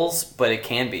bubbles, but it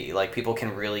can be. Like, people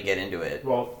can really get into it.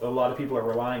 Well, a lot of people are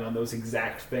relying on those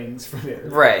exact things for their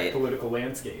political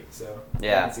landscape, so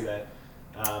yeah. I can see that.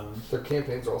 Their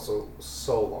campaigns are also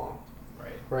so long.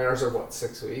 Right, ours are, what,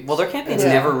 6 weeks? Well, their campaigns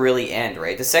never really end,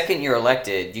 right? The second you're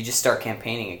elected, you just start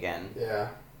campaigning again. Yeah.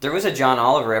 There was a John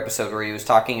Oliver episode where he was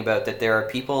talking about that there are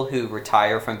people who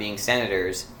retire from being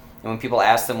senators, and when people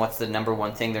ask them what's the number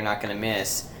one thing they're not going to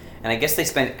miss, and I guess they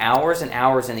spend hours and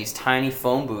hours in these tiny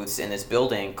phone booths in this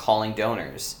building calling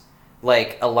donors.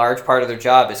 Like, a large part of their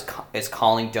job is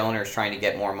calling donors trying to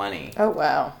get more money. Oh,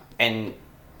 wow. And,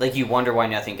 like, you wonder why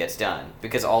nothing gets done,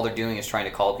 because all they're doing is trying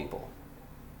to call people.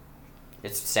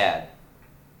 It's sad.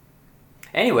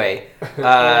 Anyway,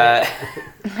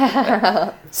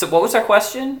 so what was our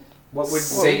question? What would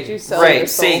you sell Right, your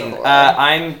soul Satan. for?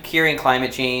 I'm curing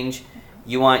climate change.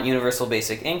 You want universal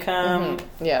basic income.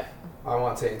 Yeah. I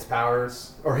want Satan's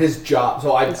powers. Or his job.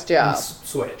 So His job.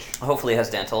 Switch. Hopefully it has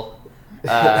dental.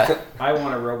 I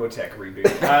want a Robotech reboot.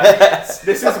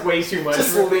 This is way too much.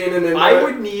 Just leaning into I it.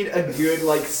 would need a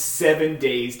good 7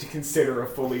 days to consider a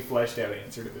fully fleshed out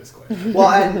answer to this question. Well,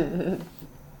 and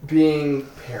being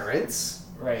parents,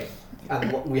 Right.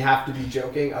 and we have to be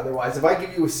joking. Otherwise, if I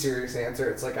give you a serious answer,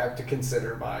 it's like I have to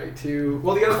consider my two.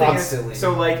 Well, the other constantly. thing is,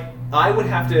 so I would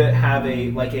have to have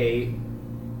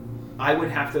I would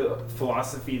have to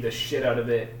philosophy the shit out of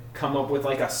it, come up with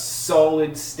a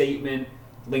solid statement,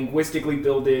 linguistically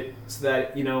build it so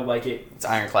that It's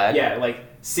ironclad. Yeah,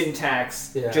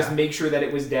 syntax. Yeah. Just make sure that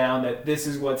it was down. That this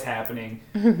is what's happening.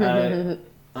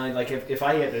 If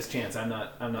I get this chance, I'm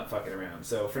not fucking around.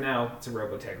 So for now, it's a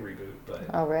Robotech reboot.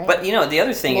 But All right. But the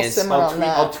other thing We'll is, simmer on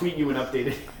that. I'll tweet you an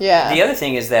updated. Yeah. the other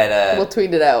thing is that We'll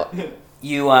tweet it out.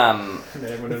 you And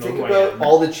then everyone will know Think who I about am.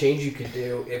 all the change you could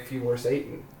do if you were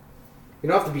Satan. You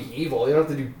don't have to be evil. You don't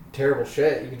have to do terrible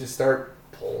shit. You can just start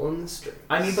pulling the strings.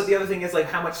 I mean, but the other thing is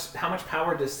how much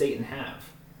power does Satan have?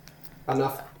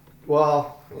 Enough.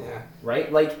 Well, yeah.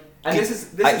 Right? And this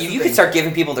is you the could thing. start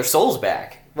giving people their souls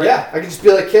back. Right. Yeah, I could just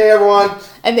be like, "Hey, everyone."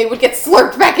 And they would get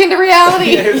slurped back into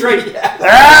reality. Yeah, that's right.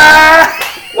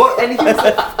 Ah! Well, and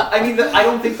I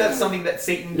don't think that's something that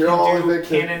Satan You're all can do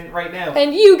victim. canon right now.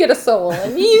 And you get a soul.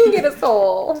 And you get a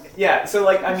soul. Yeah, so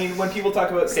when people talk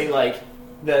about, say,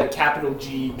 the capital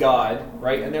G God,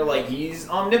 right, and they're like, he's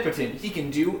omnipotent, he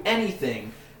can do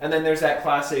anything, and then there's that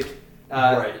classic,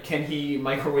 Right. Can he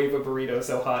microwave a burrito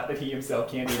so hot that he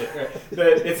himself can't eat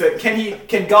it?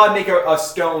 Can God make a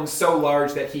stone so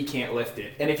large that he can't lift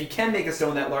it? And if he can make a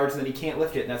stone that large, then he can't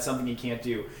lift it, and that's something he can't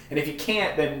do. And if he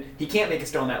can't, then he can't make a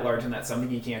stone that large, and that's something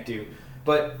he can't do.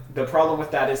 But the problem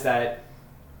with that is that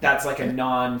that's like a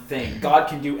non-thing. God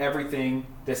can do everything.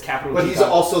 This capital But G he's God-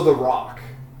 also the Rock,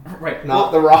 right.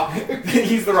 not the Rock.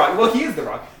 He's the Rock. Well, he is the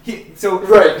Rock. He is.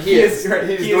 Right,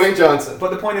 He's he Dwayne Johnson.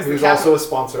 But the point is, who's also a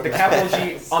sponsor. Of the this capital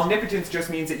podcast. G omnipotence just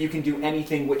means that you can do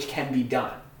anything which can be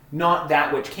done, not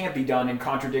that which can't be done, and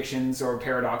contradictions or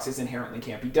paradoxes inherently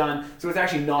can't be done. So it's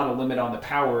actually not a limit on the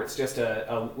power. It's just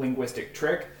a linguistic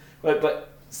trick. But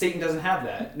Satan doesn't have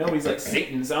that. Nobody's like,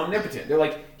 Satan's omnipotent. They're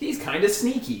like, he's kind of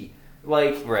sneaky.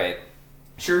 Like, Right.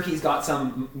 sure, he's got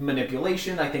some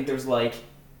manipulation. I think there's like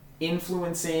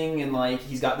influencing, and like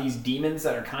he's got these demons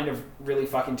that are kind of really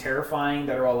fucking terrifying,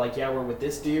 that are all like, yeah, we're with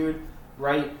this dude,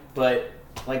 right? But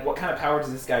like, what kind of power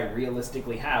does this guy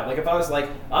realistically have? Like, if I was like,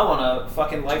 I want a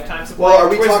fucking lifetime supply Well, are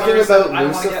of we talking Twizzlers, about I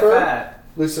wanna get Lucifer? fat.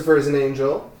 Lucifer is an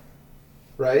angel,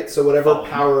 right? So whatever Fine.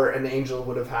 power an angel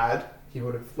would have had, he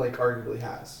would have like arguably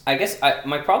has. I guess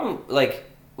my problem, like,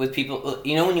 with people,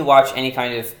 you know, when you watch any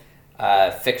kind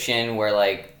of fiction where,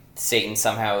 like, Satan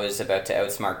somehow is about to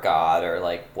outsmart God or,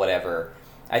 like, whatever,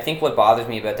 I think what bothers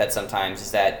me about that sometimes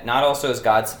is that not also is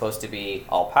God supposed to be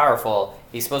all-powerful,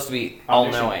 he's supposed to be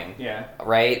all-knowing, Yeah.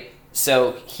 right?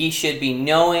 So he should be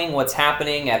knowing what's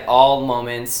happening at all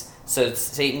moments, so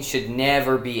Satan should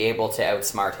never be able to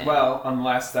outsmart him. Well,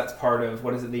 unless that's part of,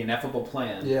 what is it, the ineffable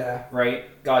plan. Yeah. Right?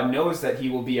 God knows that he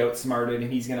will be outsmarted,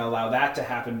 and he's going to allow that to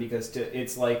happen because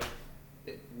it's like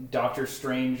Doctor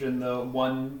Strange and the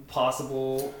one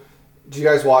possible. Do you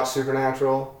guys watch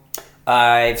Supernatural?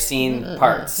 I've seen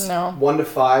parts. No. 1 to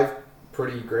 5,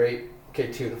 pretty great.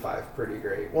 Okay, 2 to 5, pretty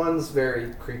great. 1's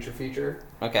very creature feature.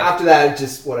 Okay. After that, it's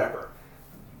just whatever.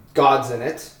 God's in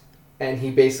it, and he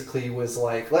basically was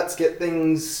like, let's get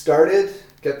things started,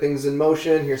 get things in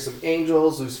motion. Here's some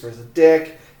angels. Lucifer's a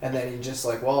dick. And then he just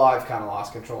like, well, I've kind of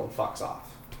lost control and fucks off.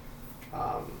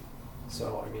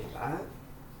 So, I mean, that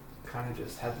kind of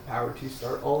just had the power to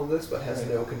start all of this, but has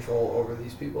no control over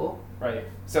these people. Right.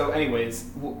 So,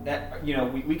 anyways, you know,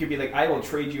 we could be like, I will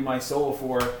trade you my soul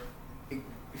for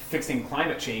fixing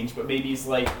climate change, but maybe he's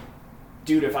like,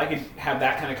 dude, if I could have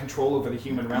that kind of control over the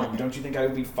human realm, don't you think I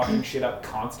would be fucking shit up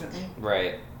constantly?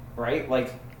 Right. Right?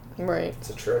 Like, Right. It's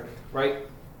a trick. right?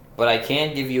 But I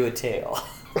can give you a tail.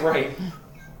 Right.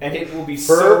 And it will be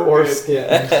Fur so or good. skin.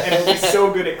 And it'll be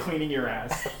so good at cleaning your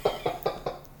ass.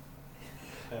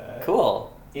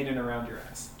 Cool. In and around your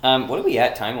ass. What are we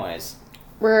at time-wise?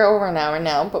 We're over an hour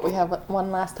now, but we have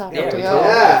one last topic Yeah, to we go.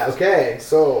 Yeah, okay.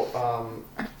 So,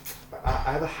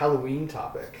 I have a Halloween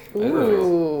topic.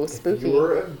 Ooh, If spooky. you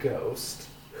were a ghost,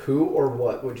 who or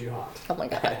what would you haunt? Oh my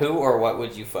god. Who or what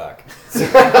would you fuck? Which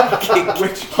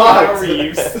Hot. Keanu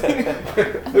Reeves?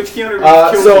 Which Keanu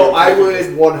Reeves killed So you? I would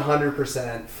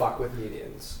 100% fuck with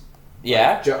medians.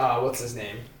 Yeah? What's his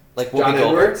name? Like John Whoopi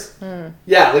Goldberg? Edwards?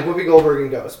 Yeah, like Whoopi Goldberg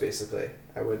and Ghost, basically.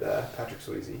 I would, Patrick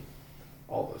Swayze.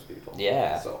 All those people.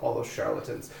 Yeah. So all those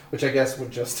charlatans, which I guess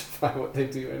would justify what they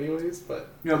do anyways, but...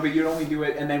 No, but you'd only do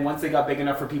it, and then once they got big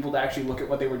enough for people to actually look at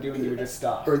what they were doing, you would just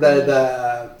stop. Or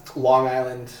the Long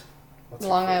Island... what's her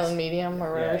Long face? Island Medium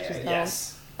or whatever Yeah, she's called.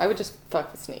 yes. I would just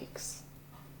fuck the sneaks.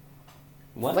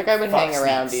 What? Like I would Fuck hang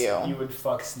around sneaks. you. You would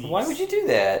fuck sneaks. Why would you do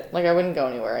that? Like I wouldn't go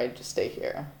anywhere. I'd just stay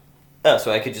here. Oh,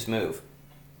 so I could just move.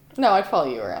 No, I'd follow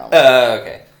you around.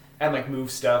 Okay. And like move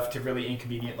stuff to really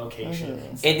inconvenient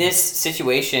locations. In this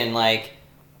situation, like,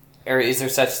 or is there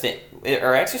such thing?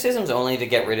 Are exorcisms only to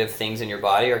get rid of things in your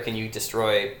body, or can you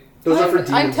destroy? Those are for I'm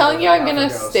demons, telling you, though, I'm not for gonna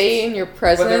ghosts. stay in your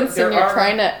presence, there and you're are-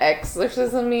 trying to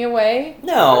exorcism me away.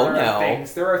 No, There are no,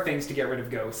 things. There are things to get rid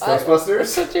of ghosts. That's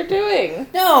Ghostbusters? what you're doing.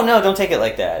 no. Don't take it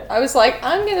like that. I was like,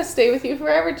 I'm gonna stay with you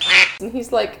forever, and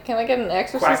he's like, can I get an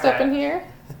exorcist Quack up in that. here?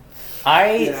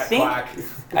 I Yeah, think quack.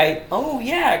 Oh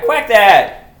yeah, quack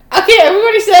that. Okay, we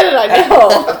already said it. I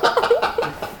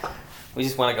know. We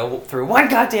just want to go through one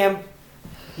goddamn.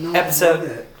 No, Episode.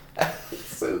 I love it.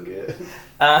 It's so good.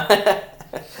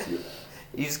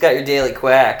 You just got your daily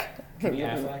quack. Can you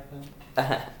Affleck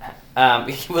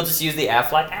then? We'll just use the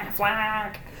Affleck.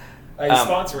 Affleck.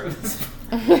 Sponsor it.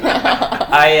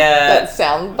 That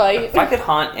sound bite. If I could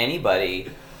haunt anybody,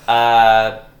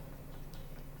 I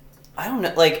don't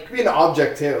know. Like, It could be an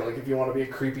object, too. Like, if you want to be a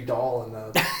creepy doll in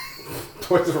the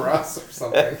Toys R Us or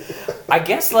something. I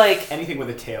guess like Anything with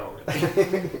a tail,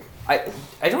 really.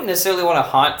 I don't necessarily want to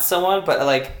haunt someone, but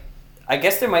like I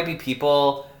guess there might be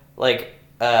people like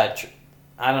I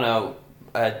don't know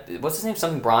what's his name,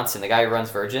 something Bronson, the guy who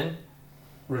runs Virgin.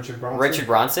 Richard Bronson. Richard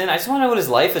Bronson. I just want to know what his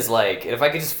life is like. If I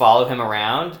could just follow him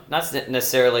around, not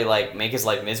necessarily like make his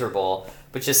life miserable,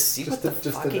 but just see Just what the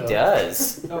to fuck he know.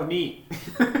 does. Oh, neat.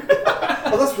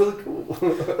 Oh, that's really cool.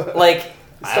 Like,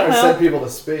 It's I trying don't to send know. people to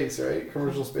space, right?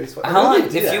 Commercial space. How long- They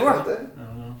do if that, you were- don't they? I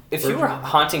don't know. If you were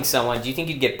haunting someone, do you think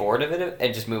you'd get bored of it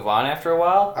and just move on after a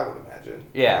while? I would imagine.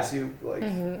 Yeah. Unless you,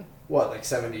 like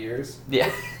 70 years?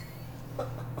 Yeah.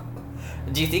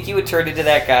 Do you think you would turn into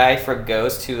that guy from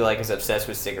Ghost who, like, is obsessed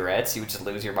with cigarettes? You would just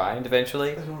lose your mind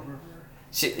eventually? I don't remember.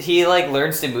 He, like,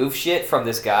 learns to move shit from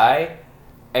this guy,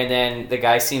 and then the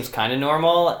guy seems kind of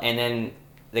normal, and then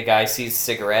the guy sees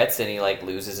cigarettes, and he, like,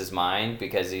 loses his mind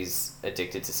because he's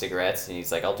addicted to cigarettes, and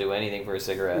he's like, I'll do anything for a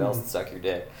cigarette, I'll suck your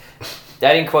dick.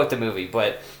 I didn't quote the movie,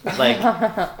 but, like,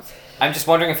 I'm just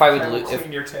wondering if I would lose...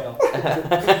 Clean your tail.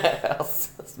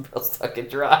 I'll suck it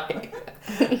dry.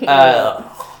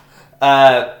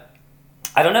 I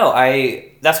don't know.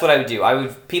 That's what I would do.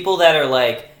 People that are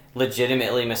like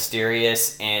legitimately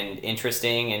mysterious and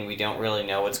interesting, and we don't really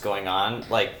know what's going on.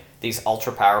 Like these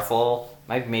ultra powerful,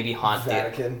 might maybe haunt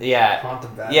Vatican. the Haunt the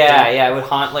Vatican. Yeah. I would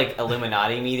haunt like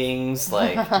Illuminati meetings,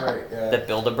 like Right, yeah. the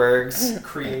Bilderbergs.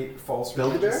 Create false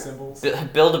Bilderberg? religious symbols.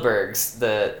 Bilderbergs.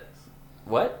 The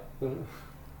what?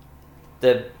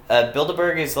 The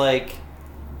Bilderberg is like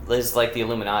the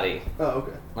Illuminati. Oh,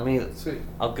 okay. Sweet.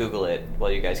 I'll Google it while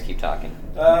you guys keep talking.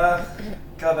 God,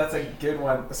 that's a good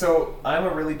one. So I'm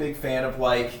a really big fan of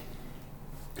like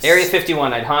Area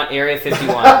 51. I'd haunt Area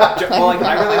 51. well, like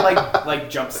I really like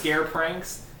jump scare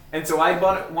pranks, and so I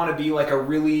want to be like a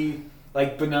really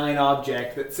like benign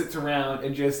object that sits around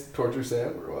and just Torture Sam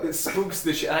or what? it spooks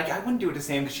the shit. Like I wouldn't do it to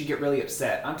Sam because she'd get really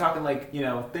upset. I'm talking like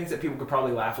things that people could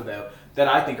probably laugh about that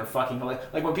I think are fucking hilarious.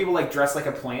 Like when people like dress like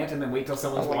a plant and then wait till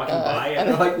someone's walking by and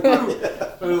they're like,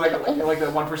 ooh. like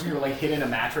the one person who like hid in a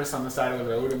mattress on the side of the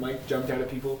road and like jumped out at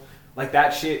people. Like that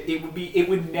shit, it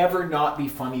would never not be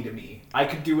funny to me. I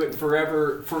could do it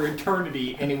forever, for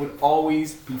eternity, and it would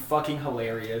always be fucking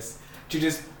hilarious to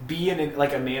just be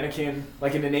like a mannequin,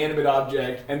 like an inanimate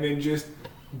object, and then just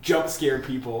jump scare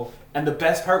people. And the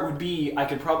best part would be I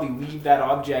could probably leave that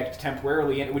object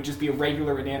temporarily, and it would just be a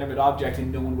regular inanimate object, and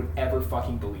no one would ever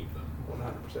fucking believe them.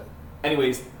 100%.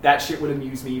 Anyways, that shit would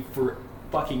amuse me for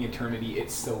fucking eternity.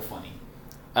 It's so funny.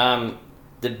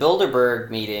 The Bilderberg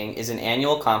meeting is an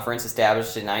annual conference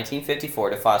established in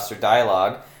 1954 to foster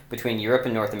dialogue between Europe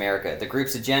and North America. The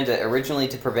group's agenda, originally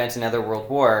to prevent another world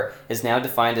war, is now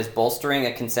defined as bolstering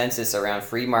a consensus around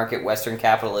free market Western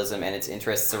capitalism and its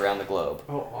interests around the globe.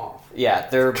 Oh, off. Yeah,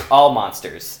 they're all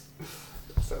monsters.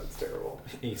 That sounds terrible.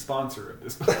 A sponsor of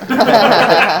this.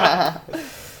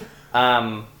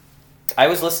 I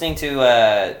was listening to,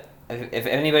 if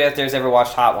anybody out there has ever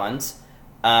watched Hot Ones,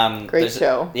 Great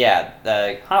show.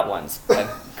 Hot Ones. A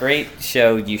great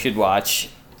show you should watch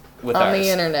with on ours. the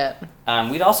internet.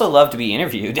 We'd also love to be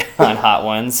interviewed on Hot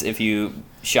Ones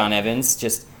Sean Evans,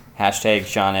 just hashtag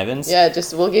Sean Evans. Yeah,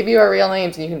 we'll give you our real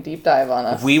names and you can deep dive on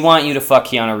us. We want you to fuck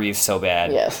Keanu Reeves so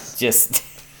bad. Yes. Just,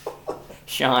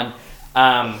 Sean.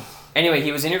 Anyway,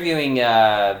 he was interviewing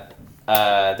the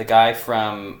guy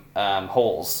from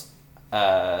Holes.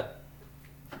 Shia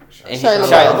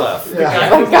LaBeouf.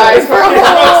 Yeah. The guy from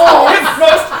His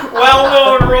most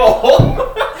well-known role.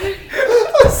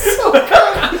 So good.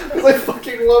 I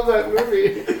fucking love that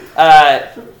movie.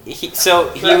 He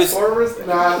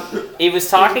was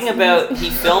talking about, he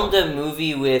filmed a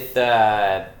movie with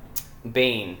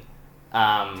Bane.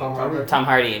 Tom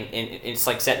Hardy. And it's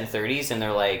like set in the 30s, and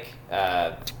they're like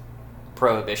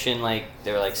prohibition, like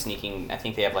they're like sneaking. I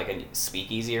think they have like a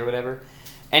speakeasy or whatever.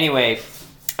 Anyway,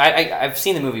 I've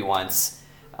seen the movie once.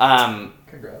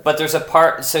 Congrats. But there's a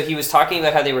part, so he was talking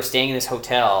about how they were staying in this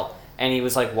hotel, and he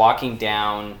was like walking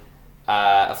down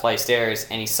a flight of stairs,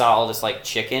 and he saw all this like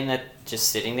chicken that just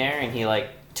sitting there, and he like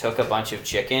took a bunch of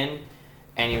chicken,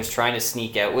 and he was trying to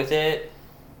sneak out with it,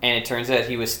 and it turns out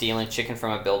he was stealing chicken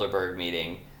from a Bilderberg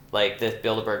meeting. Like the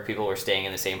Bilderberg people were staying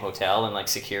in the same hotel, and like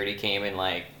security came and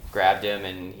like grabbed him,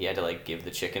 and he had to like give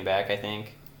the chicken back, I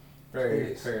think.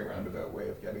 Very, very roundabout way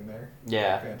of getting there.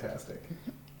 Yeah. Fantastic.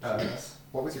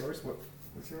 What was yours?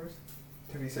 What's yours?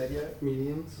 Have you said yet?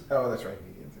 Medians. Oh, that's right.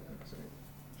 Medians.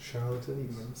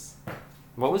 Charlatans.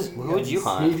 Who would you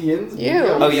haunt? Medians. You.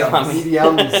 Oh, you haunt me.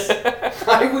 Medians.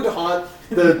 I would haunt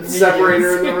the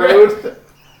separator in the road.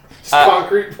 Just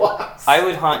concrete blocks. I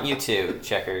would haunt you too,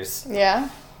 Checkers. Yeah.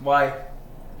 Why?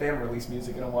 They haven't released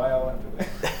music in a while after that.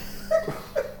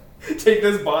 Take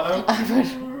this, Bono.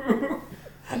 I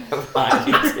would haunt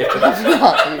you too. Not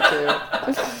you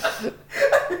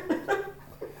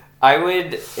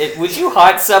too. Would you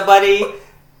haunt somebody?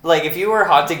 Like, if you were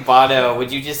haunting Bono,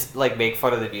 would you just, like, make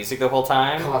fun of the music the whole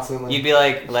time? Constantly. You'd be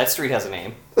like, Let Street has a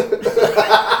name. It's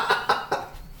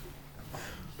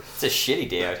a shitty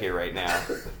day out here right now.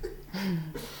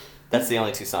 That's the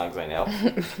only two songs I know.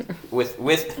 With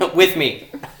me.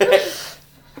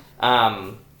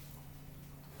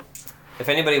 If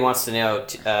anybody wants to know,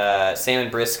 Salmon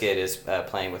Brisket is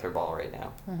playing with her ball right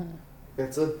now.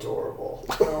 It's adorable.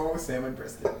 Oh, salmon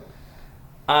brisket.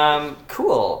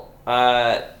 Cool.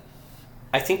 I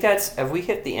think have we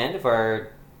hit the end of our...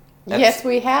 Yes,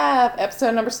 we have.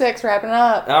 Episode number 6, wrapping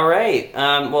up. All right.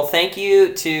 Well, thank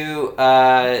you to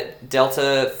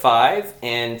Delta 5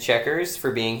 and Checkers for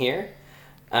being here.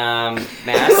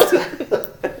 Mast,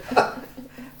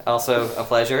 also a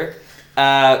pleasure.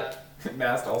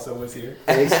 Mast also was here.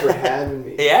 Thanks for having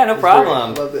me. Yeah, no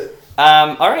problem. Love it.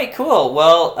 All right, cool.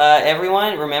 Well,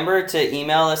 everyone, remember to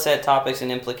email us at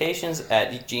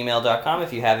topicsandimplications@gmail.com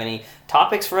if you have any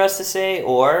topics for us to say,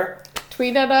 or...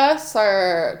 Tweet at us.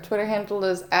 Our Twitter handle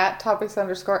is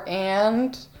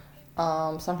 @topics_and.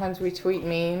 Sometimes we tweet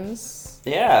memes.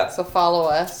 Yeah. So follow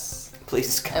us.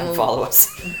 Please come follow us.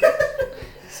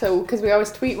 So, because we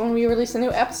always tweet when we release a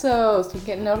new episode, so you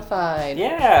get notified.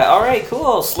 Yeah, all right,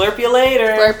 cool. Slurp you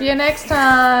later. Slurp you next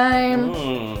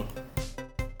time.